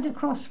ever had a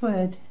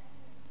crossword.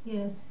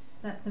 Yes,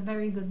 that's a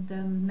very good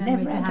memory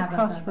Never to had have a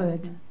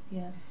crossword.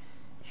 Yes.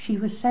 She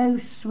was so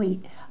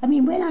sweet. I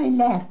mean, when I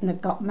left and I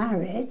got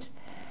married,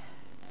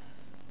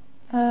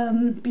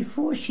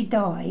 before she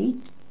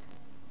died,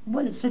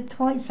 once or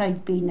twice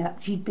I'd been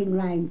up, she'd been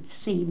round to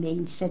see me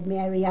and said,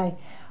 Mary,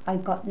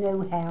 I've got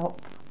no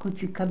help.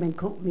 Could you come and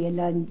cook me a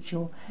lunch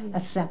or a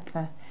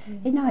supper? Yes.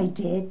 And I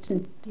did.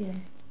 And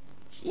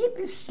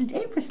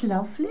it was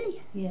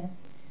lovely. Yes.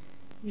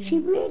 Yes. She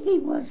really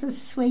was a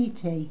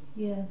sweetie.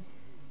 Yes.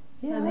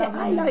 Yeah,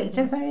 I liked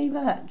her very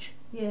much.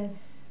 Yes.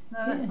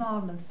 No, that's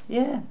marvellous.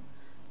 Yeah.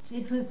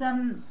 It was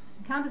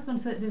Countess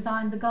Munster that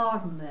designed the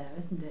garden there,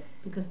 isn't it?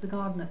 Because the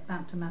garden at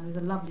Bampton Manor is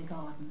a lovely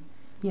garden.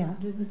 Yeah.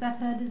 Was that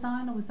her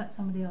design or was that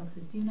somebody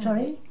else's? Do you know?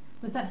 Sorry?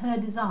 Was that her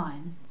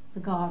design,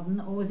 the garden,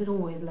 or was it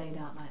always laid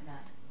out like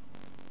that?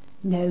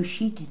 No,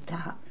 she did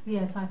that.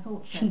 Yes, I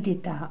thought so. She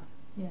did that.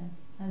 Yes,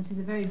 and she's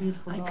a very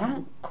beautiful I garden.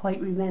 can't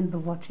quite remember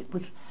what it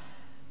was.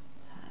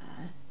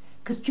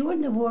 Because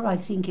during the war, I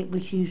think it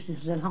was used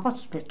as a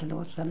hospital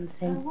or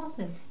something. Oh, was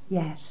it?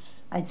 Yes,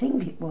 I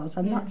think it was.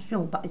 I'm not Yeah.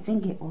 sure, but I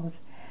think it was.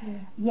 Yeah.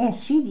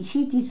 Yes,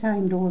 she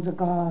designed all the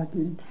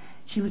garden.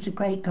 She was a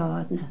great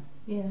gardener.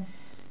 Yes.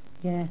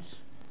 Yes.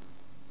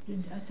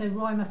 So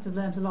Roy must have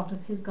learnt a lot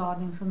of his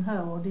gardening from her,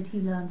 or did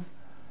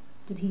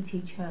he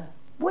teach her?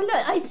 Well,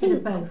 I Bit of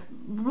think both.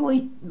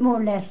 Roy more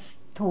or less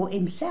taught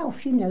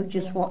himself, you know,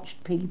 just Yeah.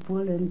 watched people,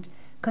 and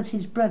because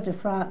his brother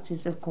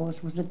Francis, of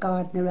course, was a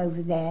gardener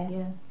over there.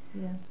 Yes,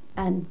 yes.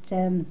 And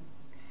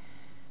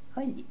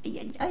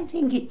I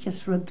think it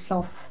just rubs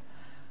off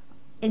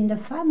in the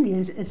family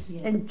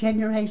Yeah. and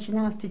generation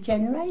after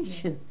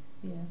generation.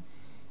 Yeah.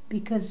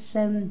 Because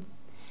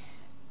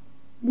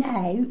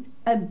now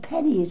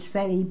Penny is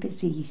very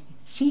busy.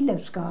 She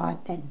loves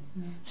gardening,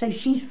 Mm. so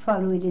she's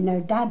following in her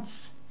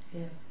dad's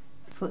Yes.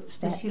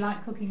 footsteps. Does she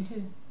like cooking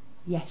too?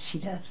 Yes, she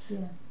does.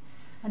 Yeah.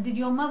 And was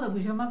your mother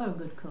a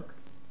good cook?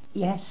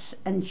 Yes,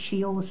 and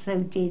she also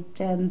did,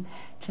 to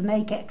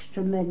make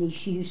extra money,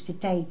 she used to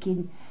take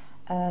in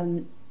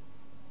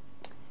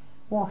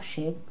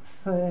washing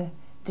for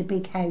the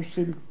big house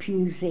in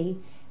Pewsey,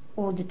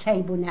 all the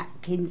table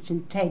napkins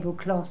and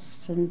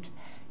tablecloths and,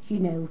 you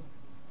know,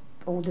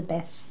 all the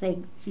best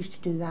things. She used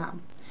to do that.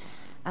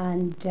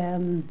 And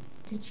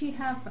Did she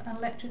have an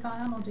electric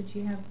iron, or did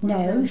she have one of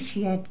no, those?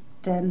 she had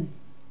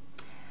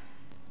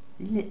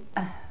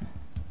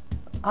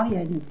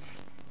irons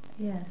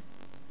Yes.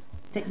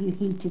 that you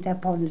heated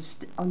up on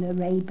a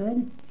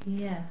Rayburn.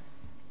 Yes.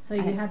 So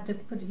you had to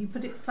put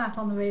it flat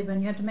on the river,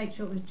 and you had to make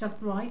sure it was just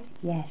right.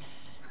 Yes.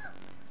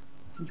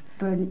 You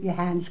burn your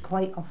hands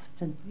quite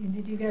often.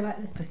 Did you go like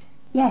this? But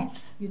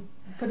yes. You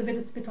put a bit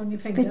of spit on your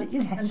finger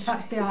Yes. and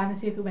touch the iron and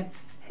see if it went.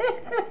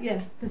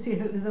 Yeah, to see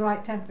if it was the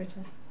right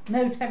temperature.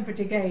 No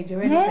temperature gauge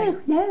or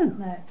anything.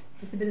 No.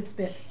 Just a bit of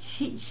spit.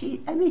 She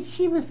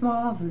was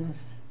marvellous.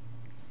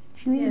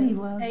 She really Yes,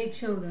 was. 8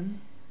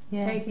 children,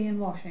 Yeah. taking and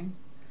washing.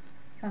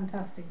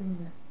 Fantastic, isn't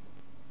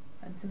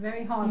it? It's a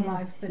very hard Yeah,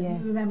 life, but yeah.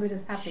 you remember it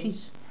as happy.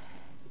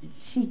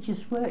 She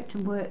just worked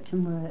and worked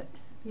and worked.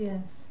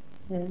 Yes.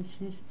 Yeah,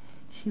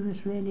 she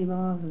was really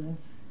marvellous.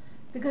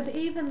 Because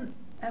even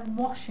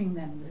washing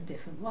them was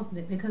different, wasn't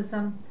it? Because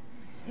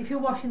if you're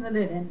washing the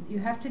linen, you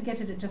have to get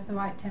it at just the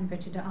right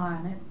temperature to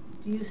iron it.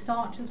 Do you use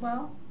starch as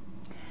well?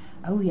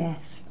 Oh yes.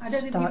 I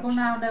don't think people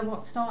now know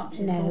what starch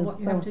is or what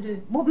you have to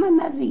do. What my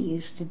mother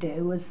used to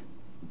do was,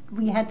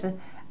 we had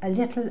a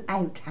little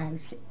outhouse,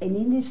 and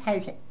in this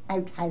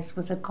outhouse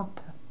was a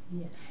copper,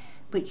 Yes.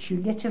 which you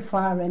lit a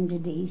fire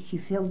underneath.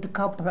 You filled the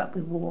copper up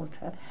with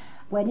water.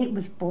 When it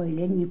was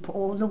boiling, you put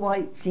all the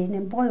whites in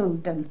and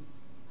boiled them.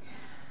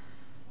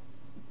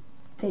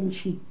 Then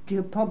she'd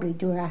probably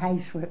do her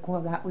housework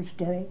while that was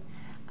doing,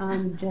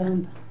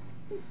 and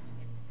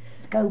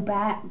go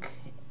back,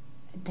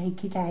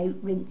 take it out,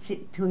 rinse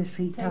it 2 or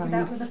 3 Take times. it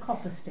out with a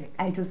copper stick.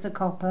 Out of the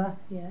copper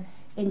Yes.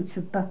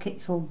 into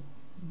buckets or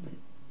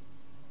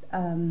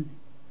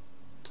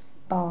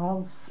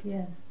baths,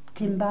 Yes.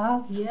 tin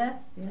baths,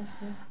 Yes. Yes.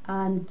 Yes.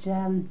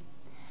 and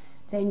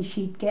then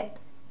she'd get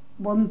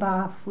one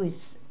bath with,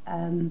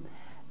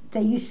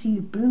 they used to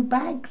use blue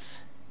bags.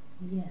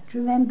 Yes. Do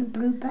you remember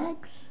blue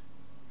bags?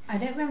 I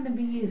don't remember them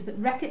being used,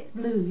 but Reckitt's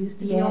blue used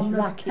to be Yes, on the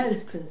Reckitt's.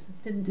 posters,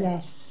 didn't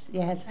it?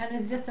 Yes. And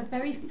it was just a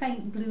very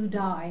faint blue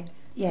dye to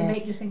Yes.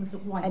 make the things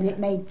look whiter. And it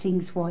made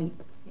things white.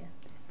 Yeah.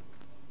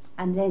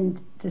 And then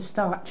the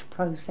starch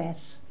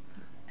process.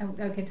 Oh,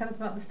 okay, tell us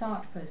about the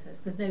starch process,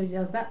 because nobody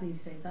does that these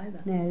days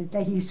either. No,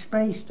 they use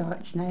spray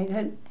starch now,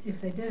 don't.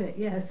 If they do it,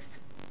 yes.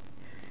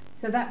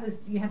 So that was,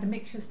 you had to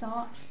mix your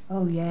starch?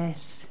 Oh yes.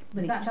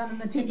 Was that done in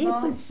the tin It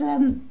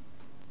bath?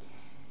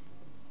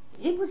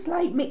 it was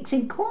like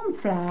mixing corn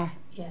flour.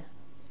 Yeah.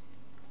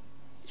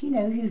 You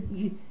know,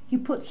 you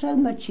put so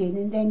much in,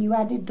 and then you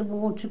added the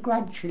water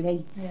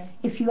gradually. Yeah.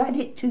 If you had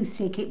it too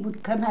thick, it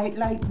would come out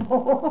like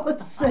more.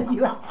 So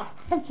you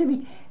had to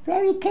be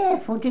very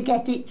careful to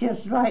get it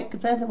just right,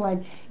 because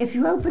otherwise, if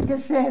you opened a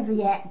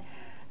serviette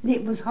and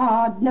it was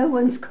hard, no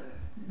one's...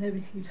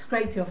 Maybe you'd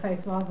scrape your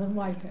face rather than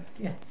wipe it.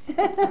 Yes.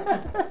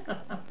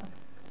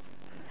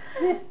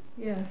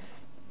 Yes.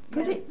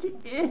 But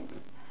Yes.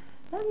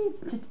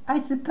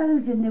 I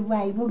suppose in a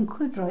way one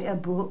could write a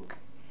book.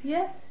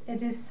 Yes,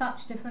 it is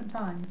such different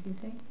times, you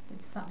see.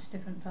 It's such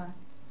different times.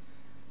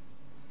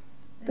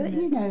 But Isn't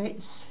you it? know,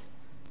 it's...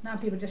 Now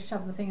people just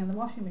shove the thing in the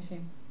washing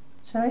machine.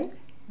 Sorry?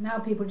 Now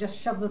people just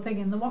shove the thing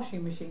in the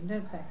washing machine,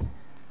 don't they?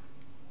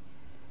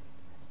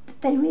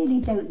 They really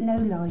don't know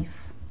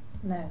life,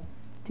 No,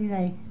 do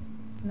they?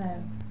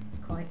 no,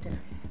 quite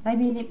different. I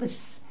mean, it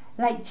was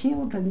like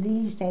children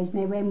these days.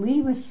 Now, when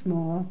we were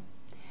small,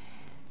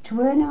 to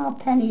earn our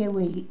penny a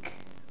week,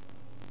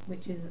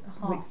 Which is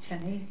a half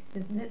penny,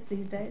 isn't it,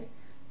 these days?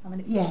 I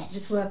mean, Yes.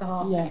 it's worth a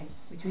half Yes. penny,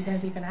 which we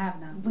don't even have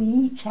now. we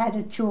each had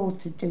a chore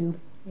to do.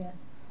 Yes.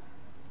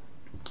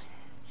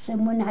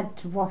 Someone had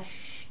to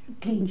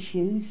clean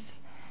shoes,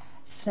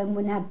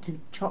 someone had to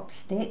chop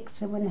sticks,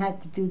 someone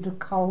had to do the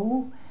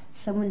coal,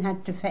 someone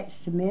had to fetch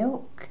the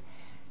milk.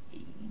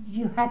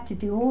 You had to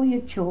do all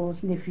your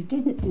chores, and if you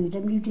didn't do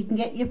them, you didn't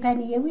get your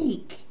penny a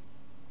week.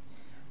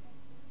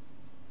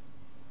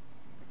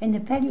 In a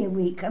penny a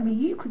week, I mean,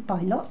 you could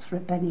buy lots for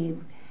a penny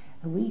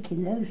a week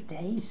in those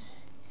days.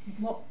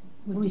 What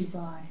would you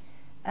buy?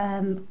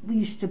 We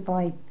used to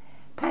buy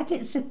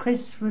packets of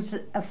crisps was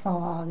a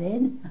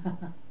farthing.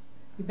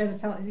 You better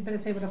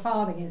say what a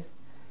farthing is.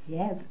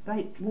 Yeah,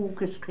 like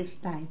Walker's crisps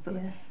now, but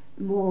Yeah.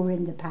 more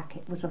in the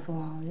packet was a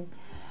farthing.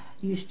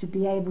 You used to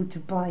be able to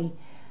buy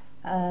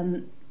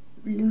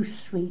loose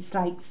sweets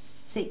like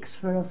 6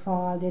 for a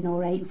farthing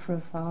or 8 for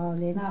a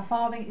farthing. Now, a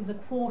farthing is a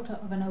quarter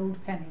of an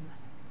old penny,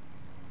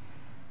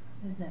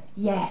 isn't it?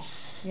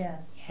 Yes.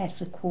 Yes.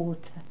 Yes, a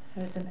quarter.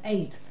 So it's an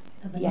eighth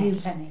of a Yes. new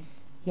penny.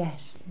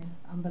 Yes. Yeah,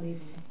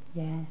 unbelievable.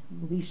 Yeah.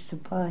 We used to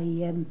buy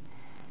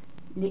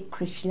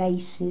licorice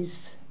laces,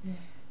 Yeah.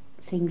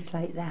 things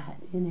like that.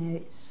 You know, Yeah.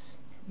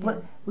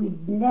 but we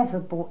never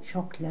bought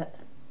chocolate.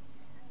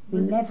 We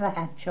Was it- never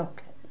had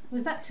chocolate.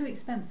 Was that too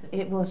expensive?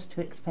 It was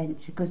too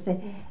expensive because Yeah.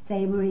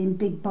 they were in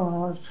big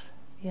bars.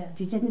 Yes.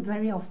 You didn't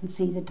very often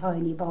see the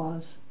tiny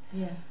bars.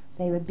 Yeah.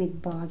 They were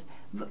big bars.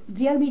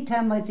 The only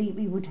time I think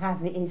we would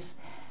have it is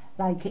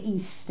like at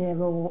Easter,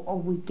 or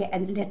we'd get a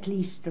little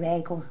Easter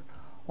egg, or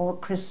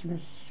at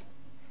Christmas,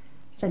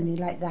 something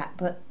like that,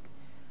 but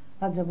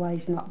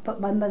otherwise not. But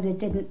my mother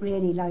didn't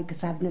really like us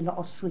having a lot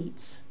of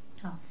sweets.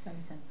 Oh, very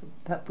sensible.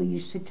 But we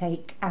used to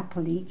take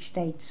apple each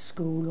day to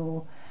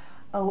school,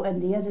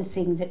 and the other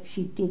thing that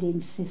she did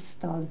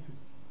insist on,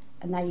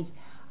 and I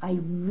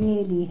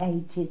really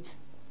hated,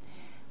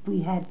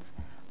 we had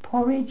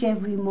porridge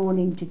every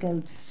morning to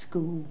go to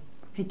school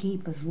to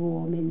keep us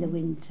warm in the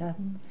winter,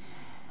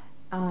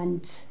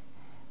 and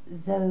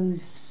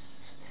those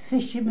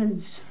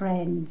fishermen's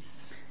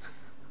friends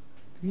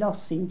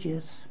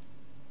lozenges.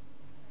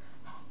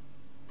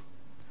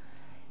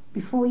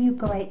 Before you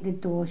go out the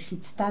door,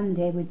 she'd stand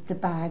there with the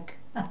bag.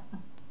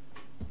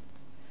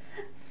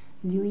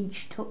 You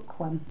each took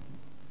one,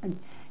 and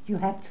you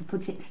had to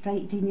put it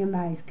straight in your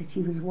mouth because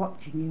she was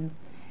watching you.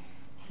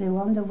 So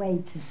on the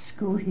way to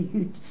school,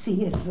 you'd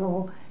see us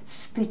all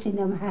spitting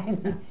them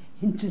out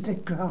into the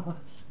grass.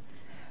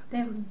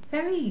 They're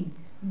very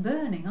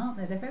burning, aren't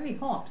they? They're very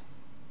hot.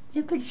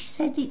 Yeah, but she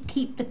said it'd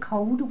keep the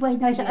cold away.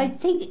 And Yeah. I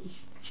think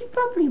she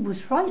probably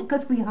was right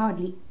because we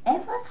hardly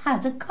ever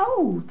had a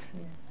cold.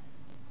 Yeah.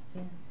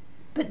 Yeah.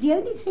 But the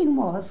only thing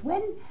was,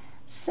 when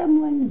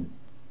someone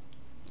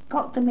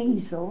got the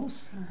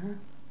measles, Uh-huh.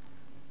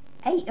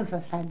 8 of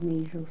us had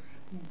measles.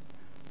 Yeah.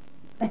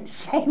 And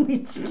same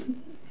with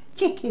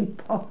chicken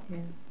pox.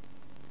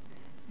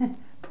 Yeah.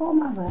 Poor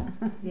mother.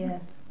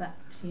 Yes, that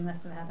she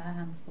must have had her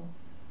hands full.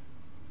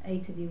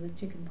 8 of you with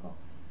chicken pox.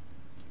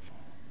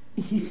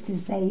 He used to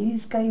say,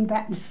 "Who's going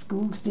back to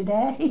school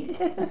today?"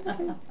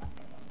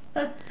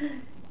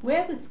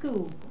 Where was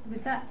school?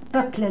 Was that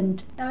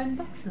Buckland. Oh, in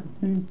Buckland.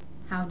 Mm.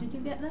 How did you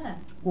get there?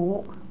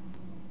 Walk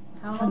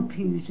How from long?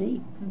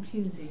 Pusey. From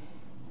Pusey.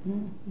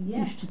 Mm.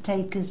 Yes. Used to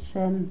take us,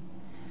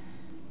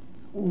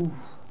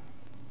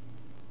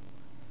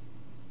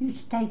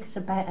 used to take us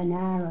about an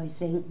hour, I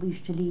think. We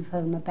used to leave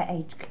home about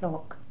 8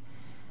 o'clock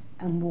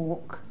and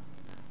walk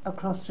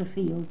across the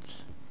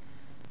fields.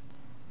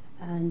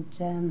 And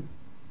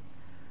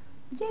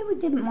yeah, we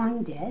didn't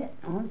mind it.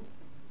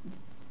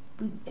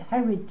 We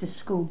hurried to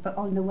school, but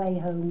on the way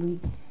home we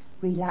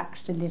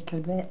relaxed a little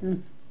bit.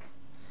 And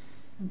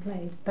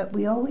played. But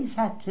we always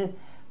had to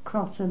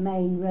cross a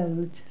main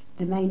road,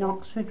 the main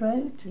Oxford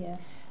road. Yeah.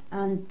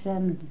 And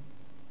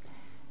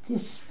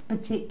this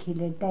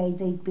particular day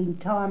they'd been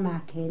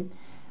tarmacking,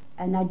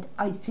 and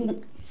I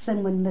think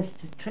someone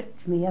must have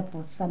tripped me up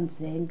or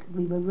something.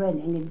 We were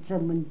running and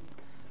someone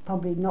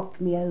probably knocked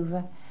me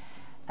over,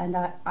 and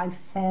I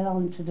fell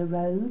onto the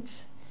road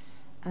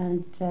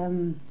and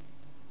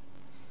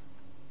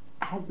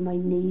had my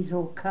knees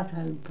all cut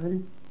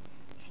open.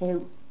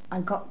 So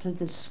I got to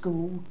the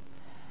school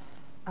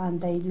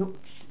and they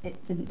looked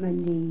at my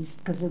knees,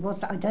 because there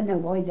was, I don't know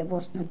why there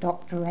wasn't a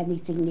doctor or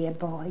anything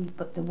nearby,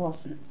 but there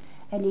wasn't.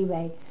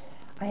 Anyway,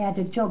 I had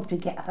a job to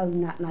get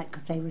home that night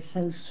because they were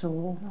so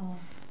sore. Oh.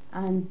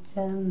 And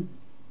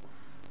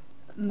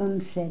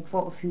Mum said,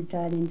 "What have you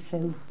done?" And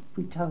so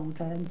we told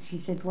her, and she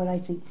said, "Well, I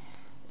think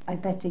I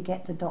better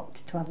get the doctor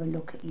to have a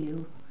look at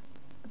you."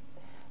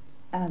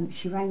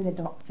 She rang the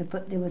doctor,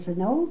 but there was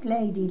an old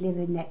lady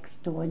living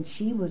next door, and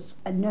she was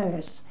a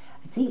nurse.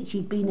 I think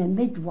she'd been a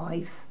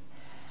midwife.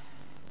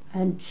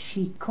 And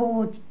she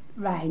called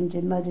round,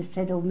 and Mother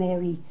said, "Oh,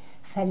 Mary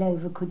fell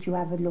over, could you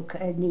have a look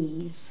at her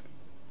knees?"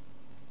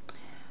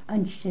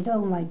 And she said,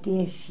 "Oh, my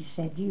dear," she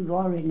said, "you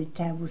are in a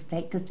terrible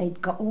state," because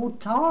they'd got all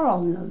tar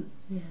on them,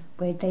 Yeah.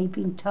 where they'd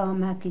been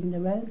tarmacking the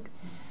road.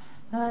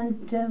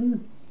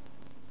 And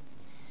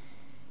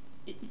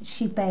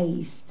she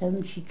bathed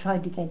them, she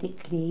tried to get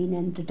it clean,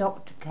 and the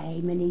doctor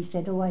came and he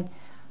said, "Oh,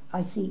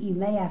 I think you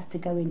may have to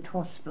go into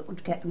hospital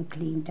to get them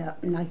cleaned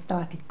up." And I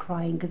started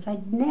crying because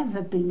I'd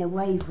never been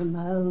away from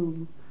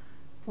home.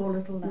 Poor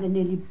little lass. And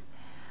nearly,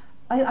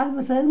 I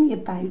was only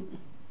about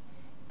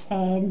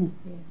 10,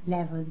 Yeah.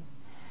 11,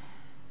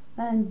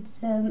 and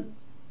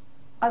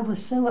I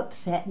was so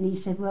upset, and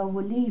he said, well,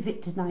 we'll leave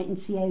it tonight and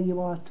see how you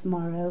are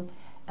tomorrow.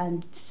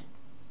 And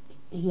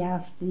he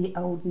asked the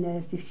old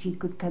nurse if she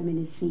could come in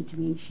and see to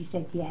me, and she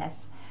said yes.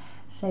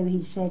 So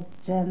he said,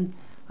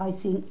 I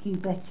think you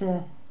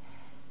better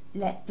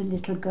let the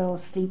little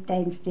girl sleep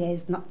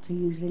downstairs, not to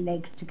use her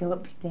legs to go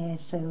upstairs.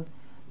 So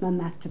Mum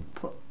had to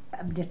put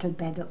a little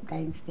bed up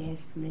downstairs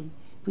for me,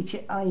 which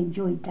I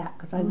enjoyed that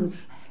because I was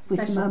with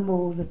Special. Mum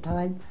all the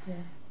time. Yeah.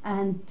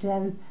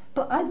 And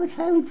but I was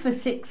home for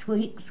 6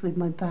 weeks with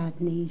my bad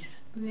knees.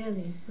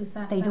 Really? Was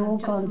that They'd all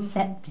just gone from-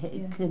 septic,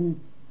 Yeah. and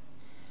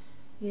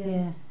Yes.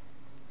 yeah,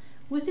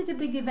 Was it a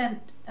big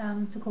event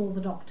to call the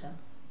doctor?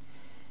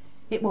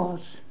 it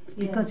was,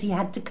 Yeah. because he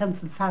had to come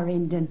from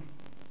Farringdon.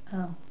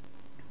 Oh.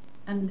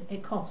 And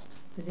it cost,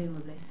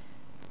 presumably.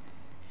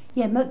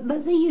 Yeah,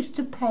 Mother used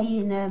to pay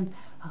in a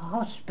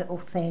hospital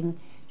thing.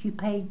 You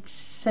paid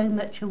so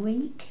much a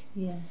week,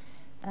 Yeah.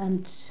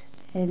 and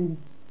then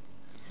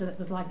So that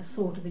was like a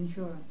sort of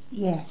insurance.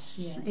 yes,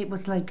 Yes. it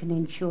was like an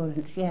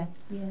insurance. Yeah,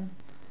 Yeah.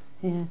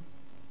 yeah.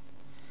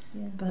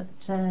 Yeah. But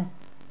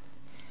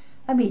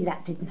I mean,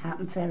 that didn't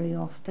happen very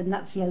often.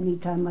 That's the only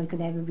time I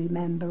could ever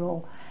remember,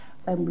 or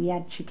when we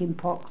had chicken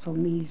pox or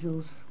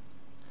measles.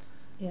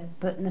 Yes.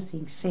 But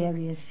nothing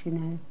serious, you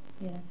know.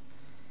 Yes.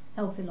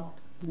 Healthy lot.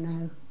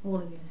 No. All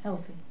of you.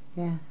 Healthy.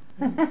 Yeah.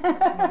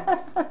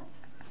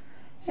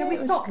 Shall we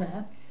stop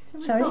there? Shall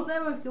we Sorry? stop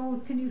there, or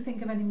can you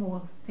think of any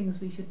more things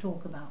we should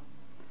talk about?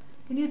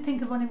 Can you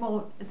think of any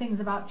more things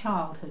about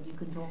childhood you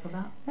can talk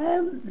about?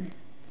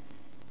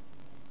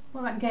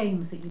 What about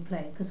games that you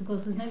played? Because of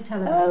course there's no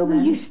television Oh, we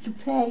then. used to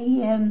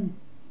play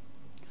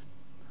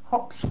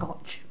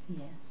hopscotch.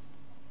 Yes.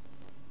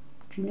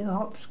 Do you know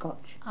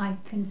hopscotch? I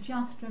can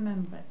just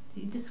remember it.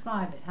 You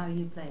describe it, how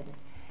you played it.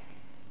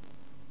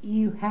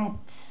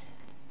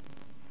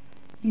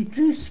 You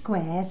drew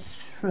squares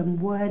from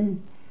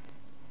 1,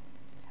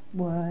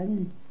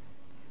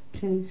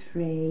 2,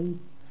 3,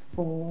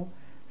 4,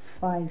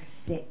 5,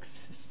 6,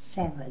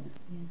 7.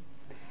 Yeah.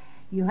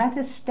 You had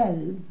a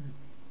stone.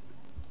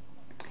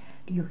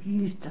 You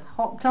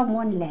hopped on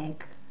one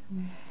leg,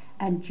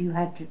 and you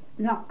had to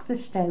knock the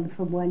stone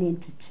from 1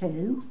 into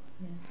 2,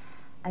 Yeah.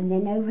 and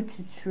then over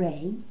to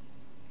 3,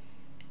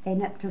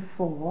 then up to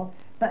 4.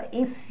 But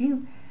if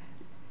you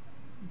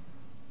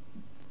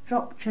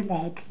dropped your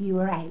leg, you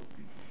were out.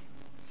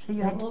 So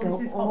you So had to all go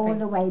this is all hopping.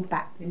 the way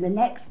back. And the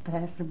next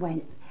person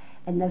went,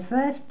 and the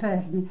first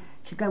person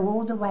to go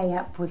all the way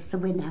up was the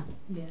winner.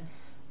 Yeah.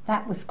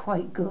 That was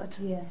quite good.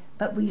 Yeah.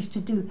 But we used to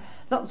do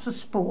lots of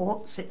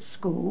sports at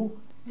school.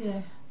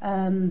 Yeah.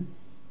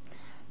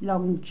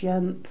 Long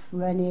jump,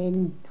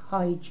 running,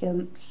 high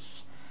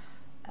jumps,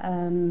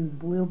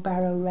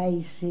 wheelbarrow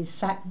races,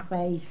 sack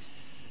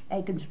race,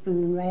 egg and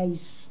spoon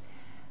race.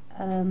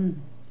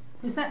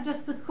 Was that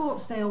just for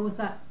sports day, or was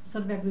that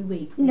sort of every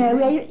week? No,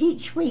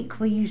 each week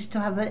we used to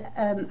have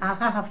a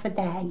half a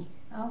day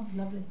Oh,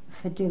 lovely.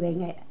 for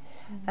doing it.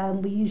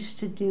 We used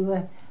to do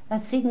a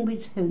thing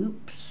with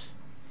hoops.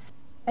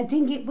 I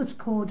think it was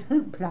called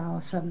hoopla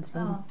or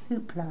something. Oh.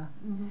 Hoopla.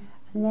 Mm-hmm.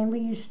 And then we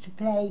used to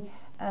play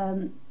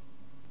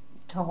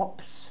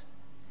tops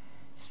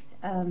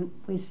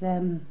with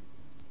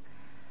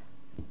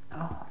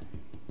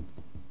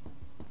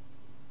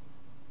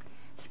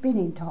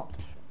spinning tops.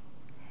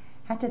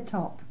 Had a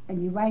top,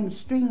 and you wound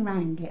string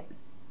round it,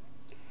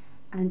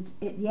 and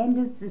at the end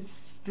of the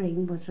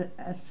string was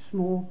a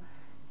small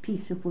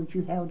piece of wood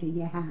you held in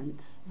your hands.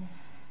 Yeah.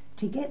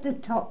 To get the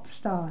top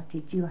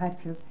started, you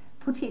had to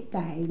put it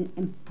down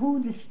and pull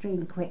the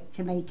string quick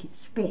to make it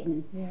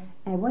spin. Yeah.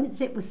 And once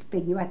it was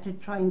spin, you had to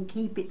try and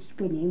keep it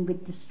spinning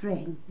with the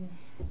string. Yeah.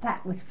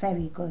 That was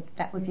very good.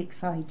 That was Yeah.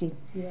 exciting,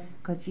 Yeah.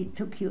 because it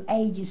took you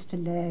ages to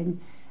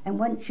learn, and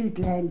once you'd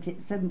learned it,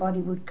 somebody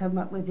would come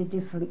up with a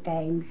different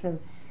game, so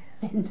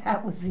then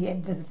that was the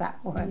end of that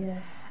one.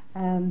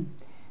 Yeah.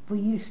 We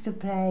used to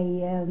play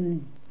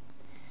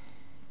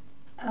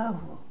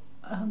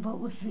what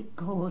was it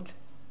called?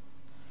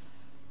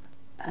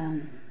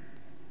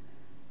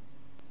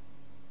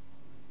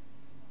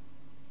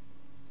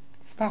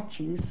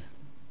 Statues.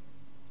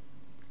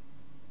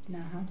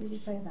 Now, how did you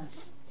play that?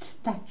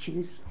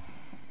 Statues.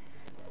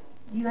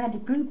 You had a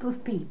group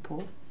of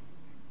people.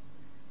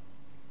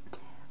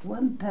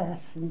 One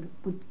person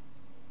would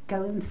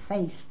go and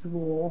face the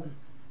wall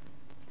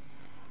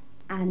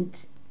and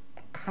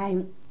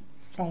count,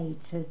 say,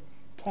 to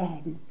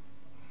 10.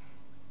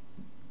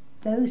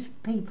 Those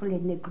people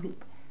in the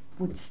group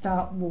would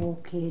start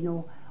walking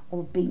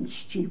or being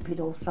stupid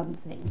or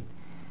something.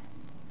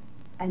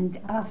 And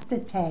after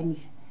 10,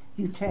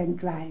 you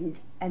turned round,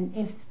 and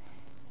if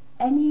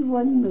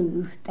anyone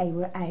moved, they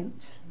were out.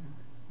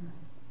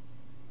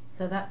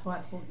 So that's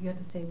why you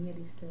had to stay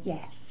really still.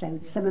 Yes, so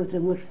some of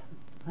them was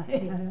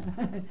Yeah.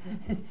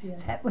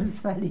 that was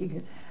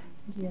funny.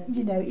 Yeah.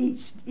 You know,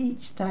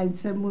 each time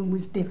someone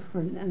was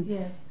different, and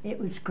Yes. it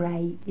was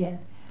great. Yeah.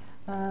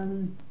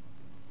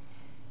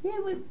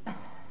 Yeah.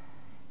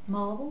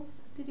 Marbles?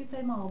 Did you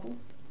play marbles?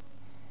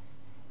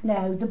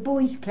 No, the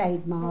boys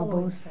played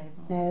marbles. Boys played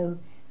marbles. No,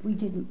 we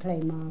didn't play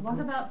marbles. What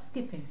about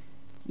skipping?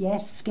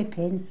 Yes,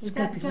 skipping. Is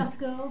skipping. that just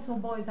girls or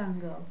boys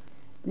and girls?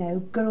 No,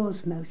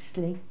 girls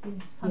mostly.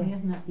 It's funny, Yeah.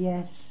 isn't it?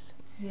 Yes,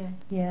 Yes.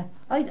 yeah.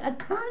 I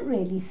can't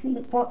really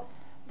think what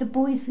the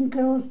boys and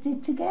girls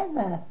did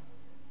together.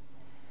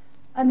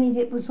 I mean,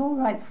 it was all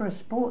right for a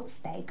sports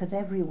day because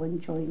everyone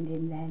joined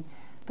in then.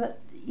 But,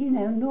 you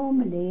know,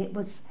 normally it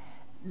was,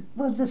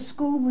 well, the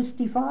school was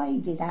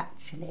divided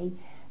actually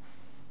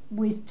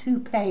with two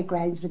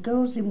playgrounds, the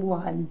girls in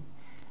one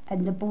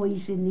and the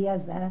boys in the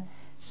other.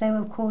 So,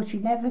 of course, you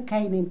never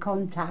came in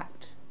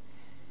contact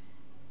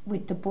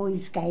with the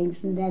boys' games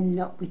and them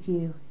not with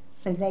you.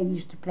 So they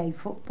used to play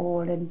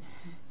football and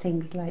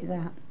things like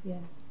that.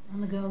 Yes.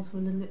 And the girls were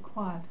a little bit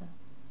quieter.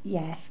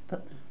 Yes,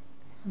 but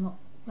Not,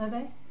 were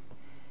they?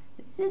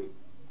 I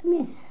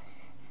mean,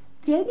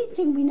 the only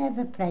thing we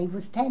never played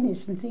was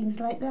tennis and things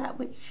like that,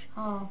 which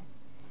Oh,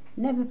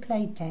 never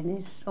played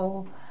tennis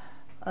or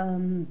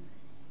oh,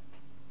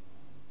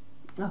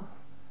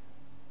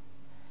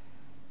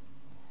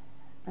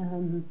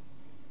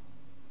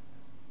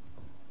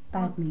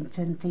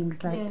 badminton, things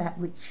like Yes. that,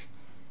 which,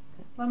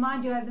 well,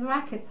 mind you, the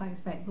rackets, I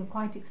expect, were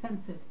quite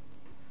expensive.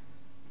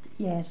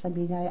 yes, I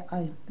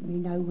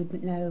mean, I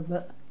wouldn't know,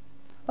 but,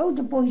 oh,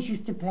 the boys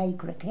used to play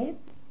cricket.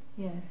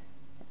 Yes.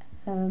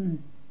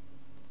 Um,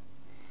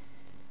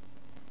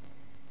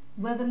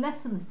 Were the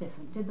lessons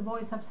different? Did the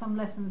boys have some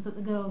lessons that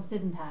the girls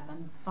didn't have,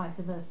 and vice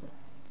versa?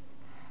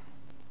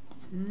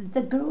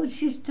 the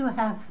girls used to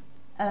have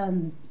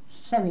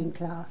sewing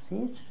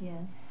classes.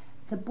 Yes.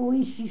 The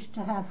boys used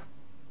to have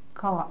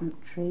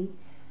carpentry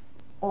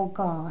or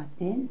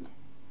gardening.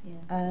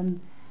 Yes.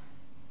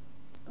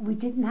 We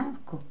didn't have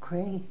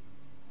cookery,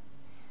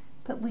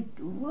 but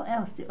what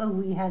else?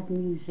 We had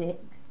music.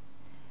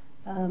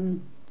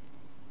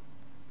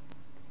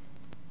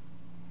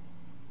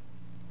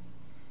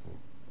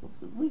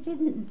 We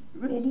didn't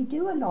really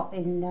do a lot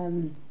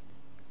in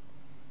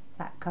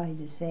that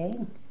kind of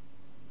thing.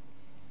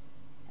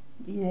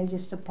 You know,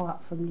 just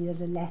apart from the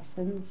other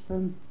lessons,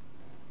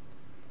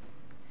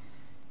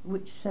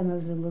 which some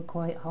of them were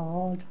quite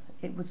hard.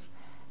 It was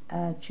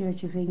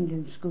Church of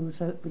England school,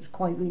 so it was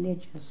quite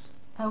religious.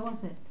 Oh,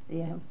 was it?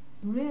 Yeah.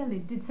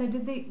 Really?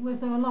 Was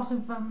there a lot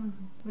of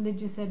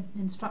religious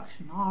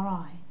instruction,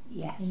 RI,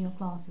 Yes. in your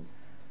classes?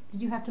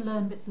 Did you have to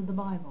learn bits of the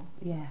Bible?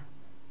 Yeah.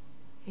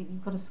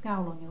 You've got a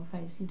scowl on your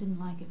face. You didn't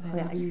like it very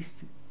Well, much.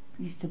 it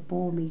used to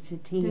bore me to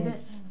tears. Did it?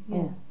 Yeah.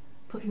 Oh.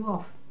 Put you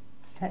off.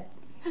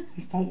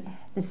 So,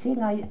 the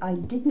thing I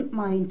didn't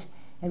mind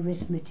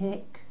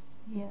arithmetic.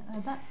 Yeah.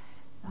 That's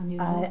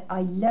unusual.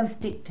 I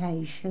loved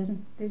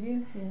dictation, Did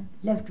you? Yeah.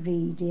 loved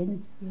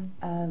reading,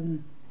 Yeah.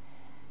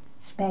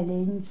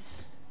 spellings.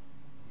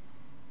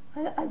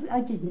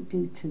 I didn't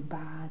do too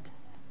bad.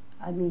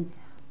 I mean,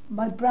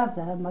 my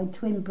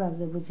twin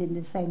brother was in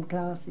the same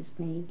class as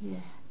me, Yeah.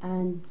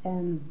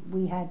 and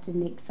we had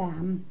an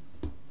exam,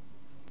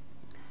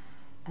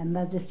 and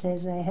Mother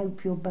says, I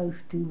hope you'll both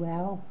do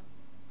well.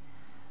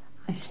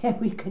 I said,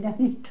 we can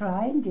only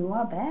try and do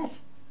our best.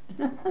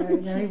 Very,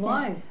 She very said,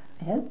 wise.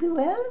 I hope you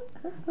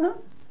will.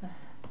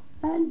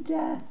 And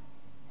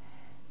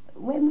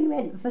when we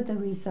went for the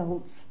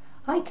results,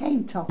 I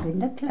came top in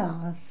the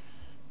class.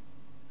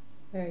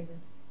 Very good.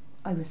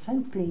 I was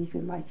so pleased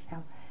with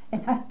myself.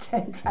 And I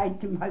turned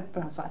round to my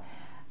brother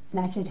and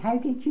I said, how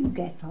did you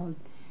get on?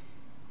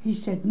 He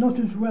said, not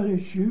as well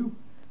as you.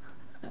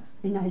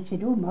 And I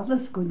said, oh,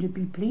 Mother's going to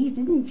be pleased,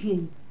 isn't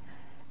she?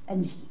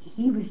 And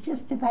he was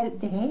just about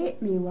to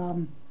hit me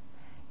one.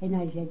 And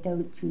I said,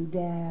 don't you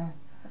dare.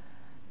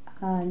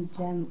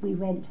 And we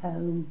went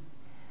home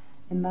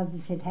and Mother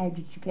said, how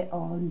did you get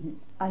on?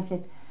 I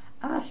said,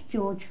 ask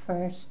George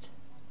first.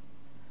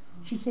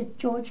 She said,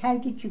 George, how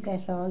did you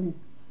get on?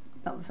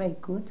 Not very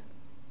good.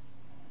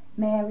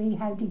 Mary,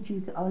 how did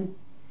you get on?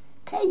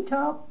 Came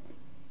top.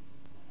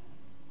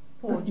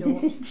 Poor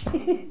George.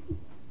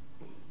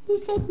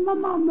 He said,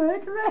 Mama,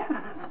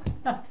 murderer.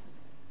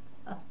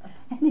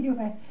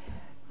 Anyway,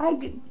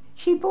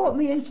 she bought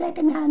me a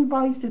second-hand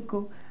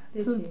bicycle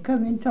Did to she?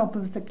 come in top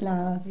of the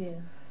class. Yeah.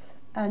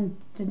 And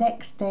the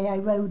next day I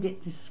rode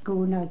it to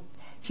school and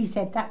she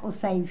said, that will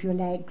save your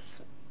legs.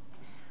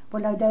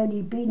 Well, I'd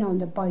only been on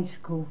the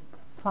bicycle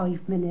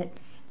 5 minutes.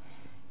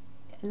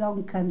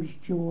 Along comes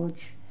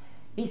George.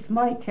 It's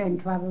my turn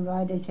to have a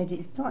ride. I said,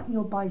 it's not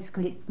your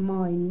bicycle, it's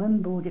mine.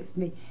 Mum bought it for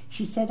me.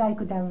 She said I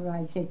could have a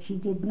ride. I said she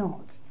did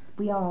not.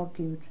 We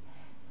argued.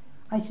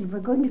 I said, we're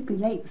going to be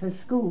late for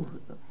school.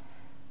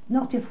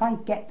 Not if I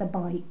get the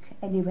bike.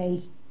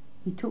 Anyway,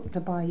 he took the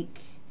bike.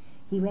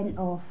 He went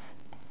off.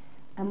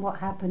 And what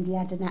happened, he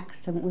had an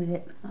accident with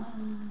it.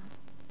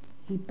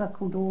 He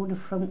buckled all the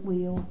front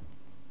wheel.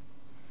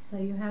 So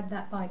you had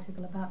that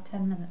bicycle about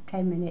 10 minutes.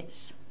 10 minutes.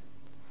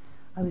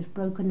 I was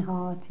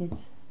broken-hearted.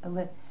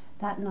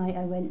 That night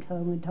I went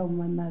home and told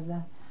my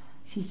mother.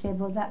 She said,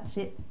 well, that's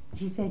it.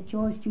 She said,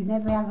 George, you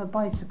never have a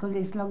bicycle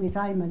as long as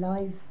I'm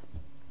alive.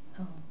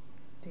 Oh,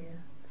 dear.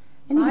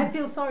 Anyway, I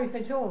feel sorry for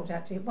George,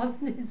 actually. It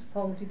wasn't his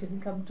fault he didn't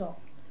come top.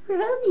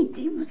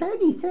 he was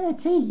only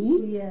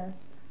 13. Yes,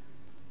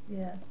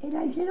 yes. And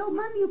I said, oh,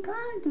 Mum, you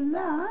can't do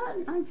that.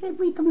 And I said,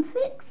 we can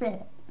fix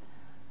it.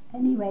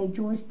 Anyway,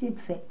 George did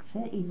fix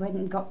it. He went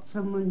and got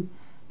someone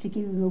to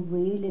give him a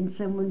wheel and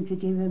someone to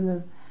give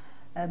him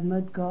a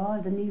mud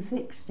guard, and he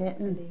fixed it.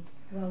 And, Really,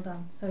 well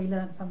done. So he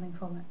learned something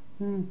from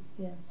it.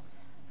 Yes.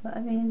 But I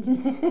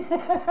mean,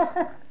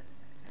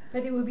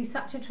 But it would be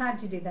such a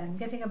tragedy then.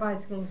 Getting a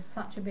bicycle was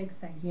such a big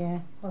thing, yeah.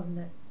 wasn't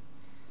it?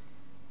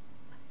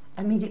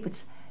 I mean,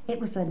 it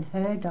was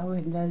unheard of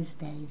in those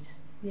days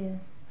Yes.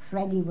 for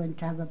anyone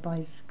to have a It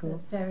bicycle.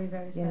 was very,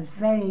 very It special. was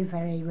very,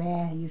 very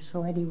rare you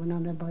saw anyone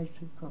on a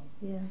bicycle.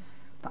 Yeah.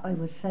 But I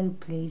was so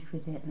pleased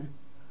with it, and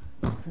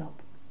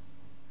flop.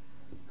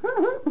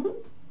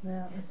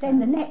 Well, it was Then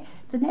sad.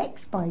 the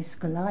next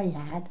bicycle I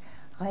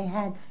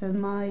had for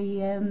my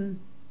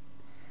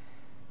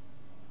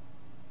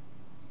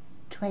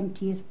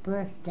 20th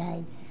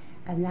birthday,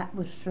 and that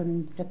was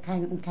from the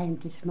Count and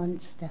Countess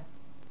Munster.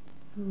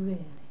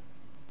 Really?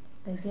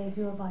 They gave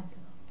you a bicycle?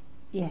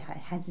 Yeah,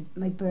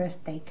 my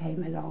birthday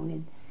came along,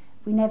 and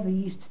we never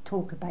used to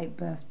talk about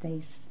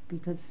birthdays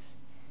because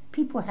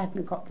people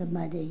hadn't got the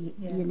money,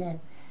 Yes. you know.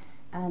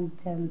 And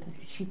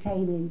she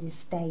came in this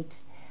state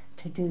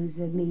to do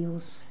the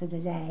meals for the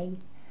day,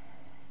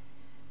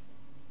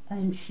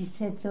 and she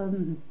said,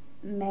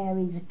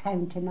 Mary, the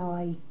Count and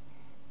I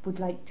would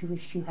like to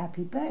wish you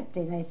happy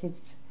birthday. And I said,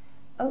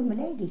 oh, my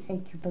lady,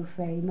 thank you both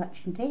very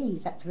much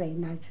indeed. That's very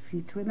nice of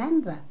you to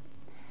remember.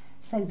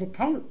 So the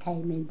Count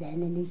came in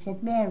then, and he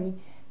said, Mary,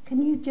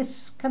 can you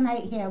just come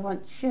out here? I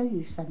want to show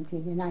you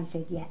something. And I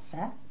said, yes,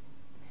 sir.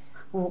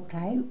 Walked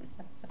out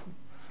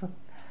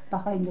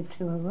behind the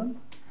two of them,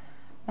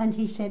 and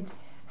he said,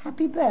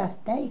 happy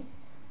birthday.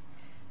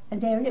 And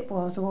there it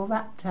was, all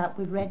wrapped up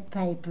with red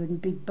paper and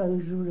big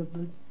bows of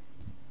ribbon.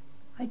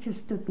 I just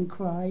stood and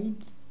cried.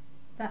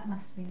 That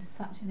must have been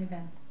such an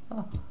event.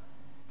 Oh,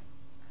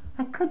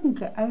 I couldn't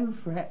get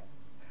over it.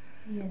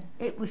 Yes.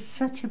 It was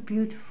such a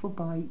beautiful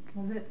bike.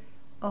 Was it?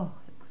 Oh,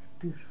 it was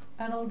beautiful.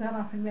 And all done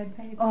up in red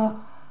paper?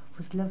 Oh, it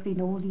was lovely,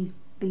 and all these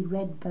big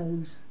red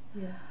bows.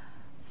 Yeah.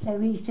 So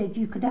he said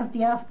you could have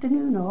the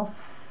afternoon off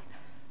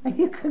and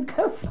you could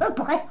go for a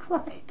bike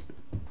ride.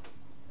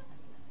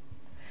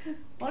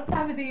 What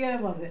time of the year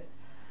was it?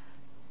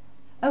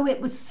 Oh,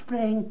 it was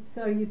spring.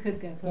 So you could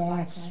go for a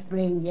bike Yes, ride?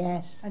 spring,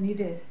 yes. And you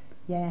did?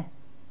 Yeah.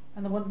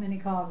 And there weren't many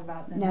cars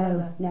about then? were No,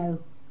 there? no.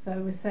 So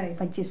it was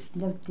safe? I just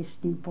loved this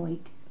new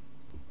bike.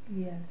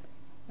 Yes.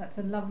 That's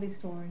a lovely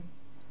story.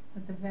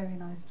 That's a very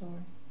nice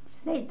story.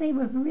 They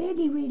were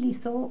really, really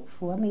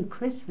thoughtful. I mean,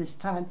 Christmas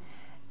time,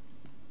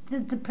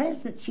 the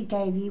presents she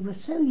gave you were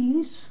so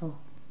useful.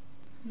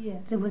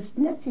 Yes. There was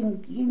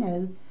nothing, you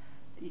know,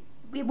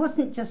 it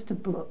wasn't just a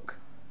book.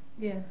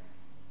 Yes.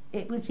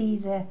 It was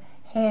either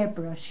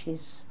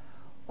hairbrushes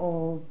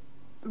or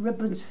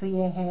ribbons for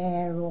your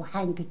hair or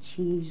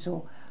handkerchiefs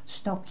or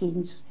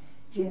stockings.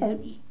 You Yes.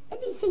 know,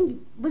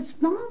 anything was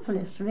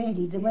marvellous,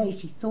 really, the way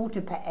she thought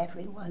about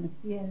everyone.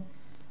 Yes.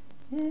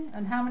 Yeah.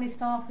 And how many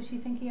staff was she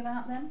thinking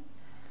about then?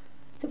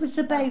 There was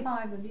about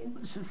 5 of you?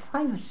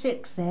 5 or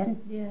 6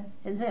 then. Yes.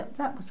 And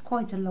that was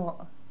quite a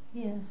lot.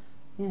 Yes.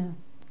 Yeah.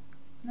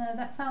 No,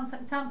 it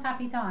sounds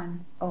happy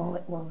times. Oh,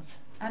 it was.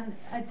 And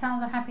it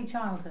sounds a happy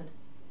childhood.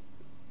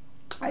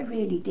 I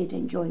really did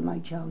enjoy my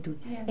childhood.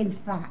 Yes. In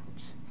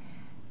fact,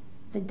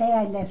 the day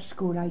I left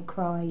school I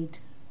cried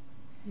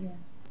Yeah.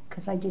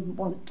 because I didn't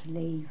want to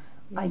leave.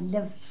 Yeah. I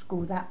loved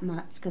school that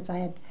much because I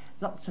had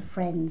lots of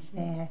friends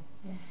there.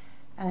 Yeah.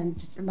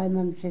 And my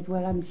mum said,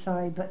 well, I'm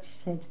sorry, but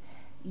she said,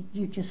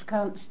 you just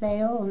can't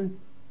stay on.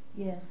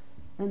 Yes.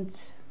 And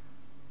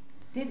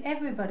Did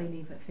everybody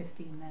leave at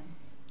 15 then?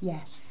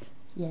 yes,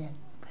 yeah.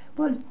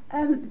 Well,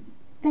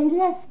 they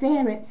left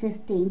there at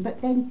 15,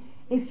 but then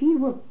if you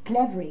were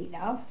clever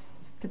enough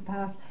to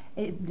pass,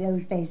 in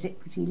those days it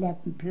was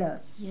 11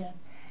 plus, Yes.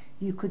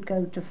 you could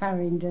go to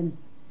Farringdon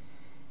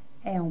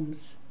Elms,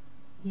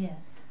 Yes.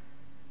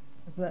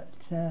 but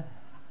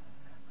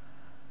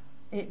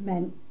it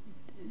meant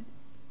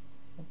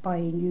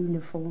buying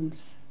uniforms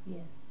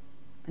Yes.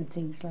 and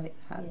things like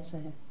that. Yes.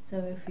 So, So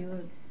if you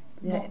were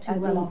yeah, not too I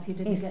well mean, off, you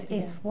didn't get to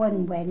if go.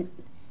 one went,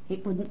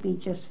 it wouldn't be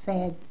just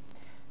fair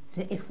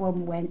that if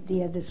one went,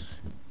 the others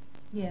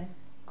Yes.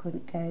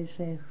 couldn't go.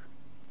 So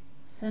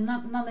So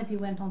none of you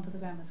went on to the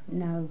grammar school?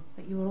 no.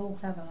 But you were all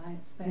clever, I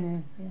expect. Yeah.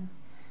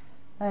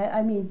 Yeah.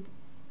 I mean,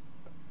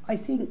 I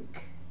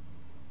think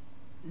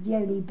the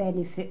only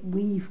benefit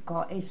we've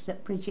got is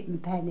that Bridget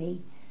and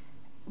Penny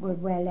were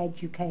well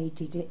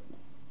educated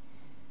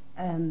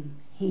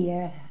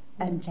here,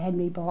 and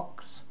Henry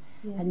Box,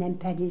 Yeah. and then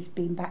Penny's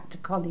been back to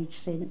college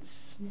since,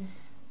 Yeah.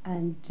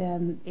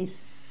 and is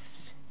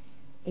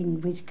in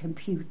with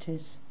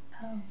computers.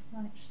 Oh,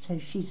 right. So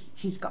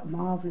she's got a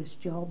marvellous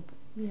job,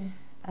 Yeah.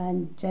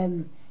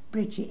 and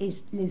Bridget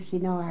lives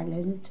in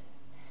Ireland,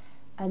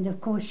 and of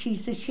course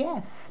she's a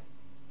chef.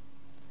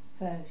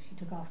 So she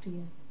took after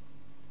you.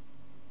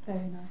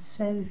 Very nice.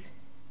 So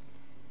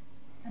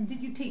And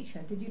did you teach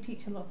her? Did you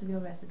teach her lots of your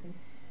recipes?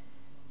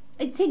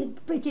 I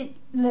think Bridget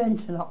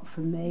learnt a lot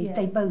from me. Yeah.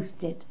 They both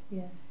did.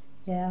 Yeah.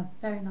 Yeah.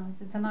 Very nice.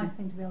 It's a nice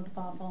thing to be able to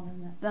pass on,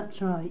 isn't it?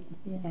 That's right.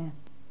 Yeah. Yeah.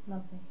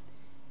 Lovely.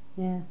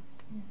 Yeah.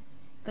 Yeah.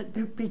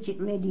 But Bridget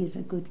really is a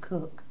good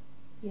cook.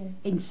 Yeah.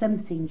 In some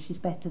things she's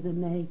better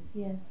than me.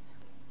 Yeah.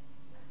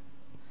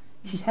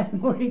 She's had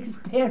more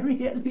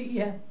experience.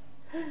 Yeah.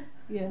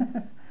 Yeah.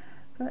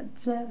 But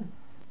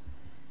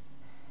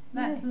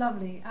That's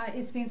lovely.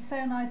 It's been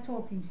so nice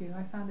talking to you.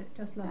 I found it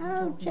just lovely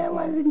oh, talking Jo, to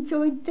I've you.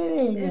 enjoyed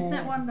doing it. Isn't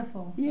that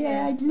wonderful?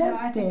 Yeah, Yes. I loved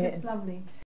I think it. it's lovely.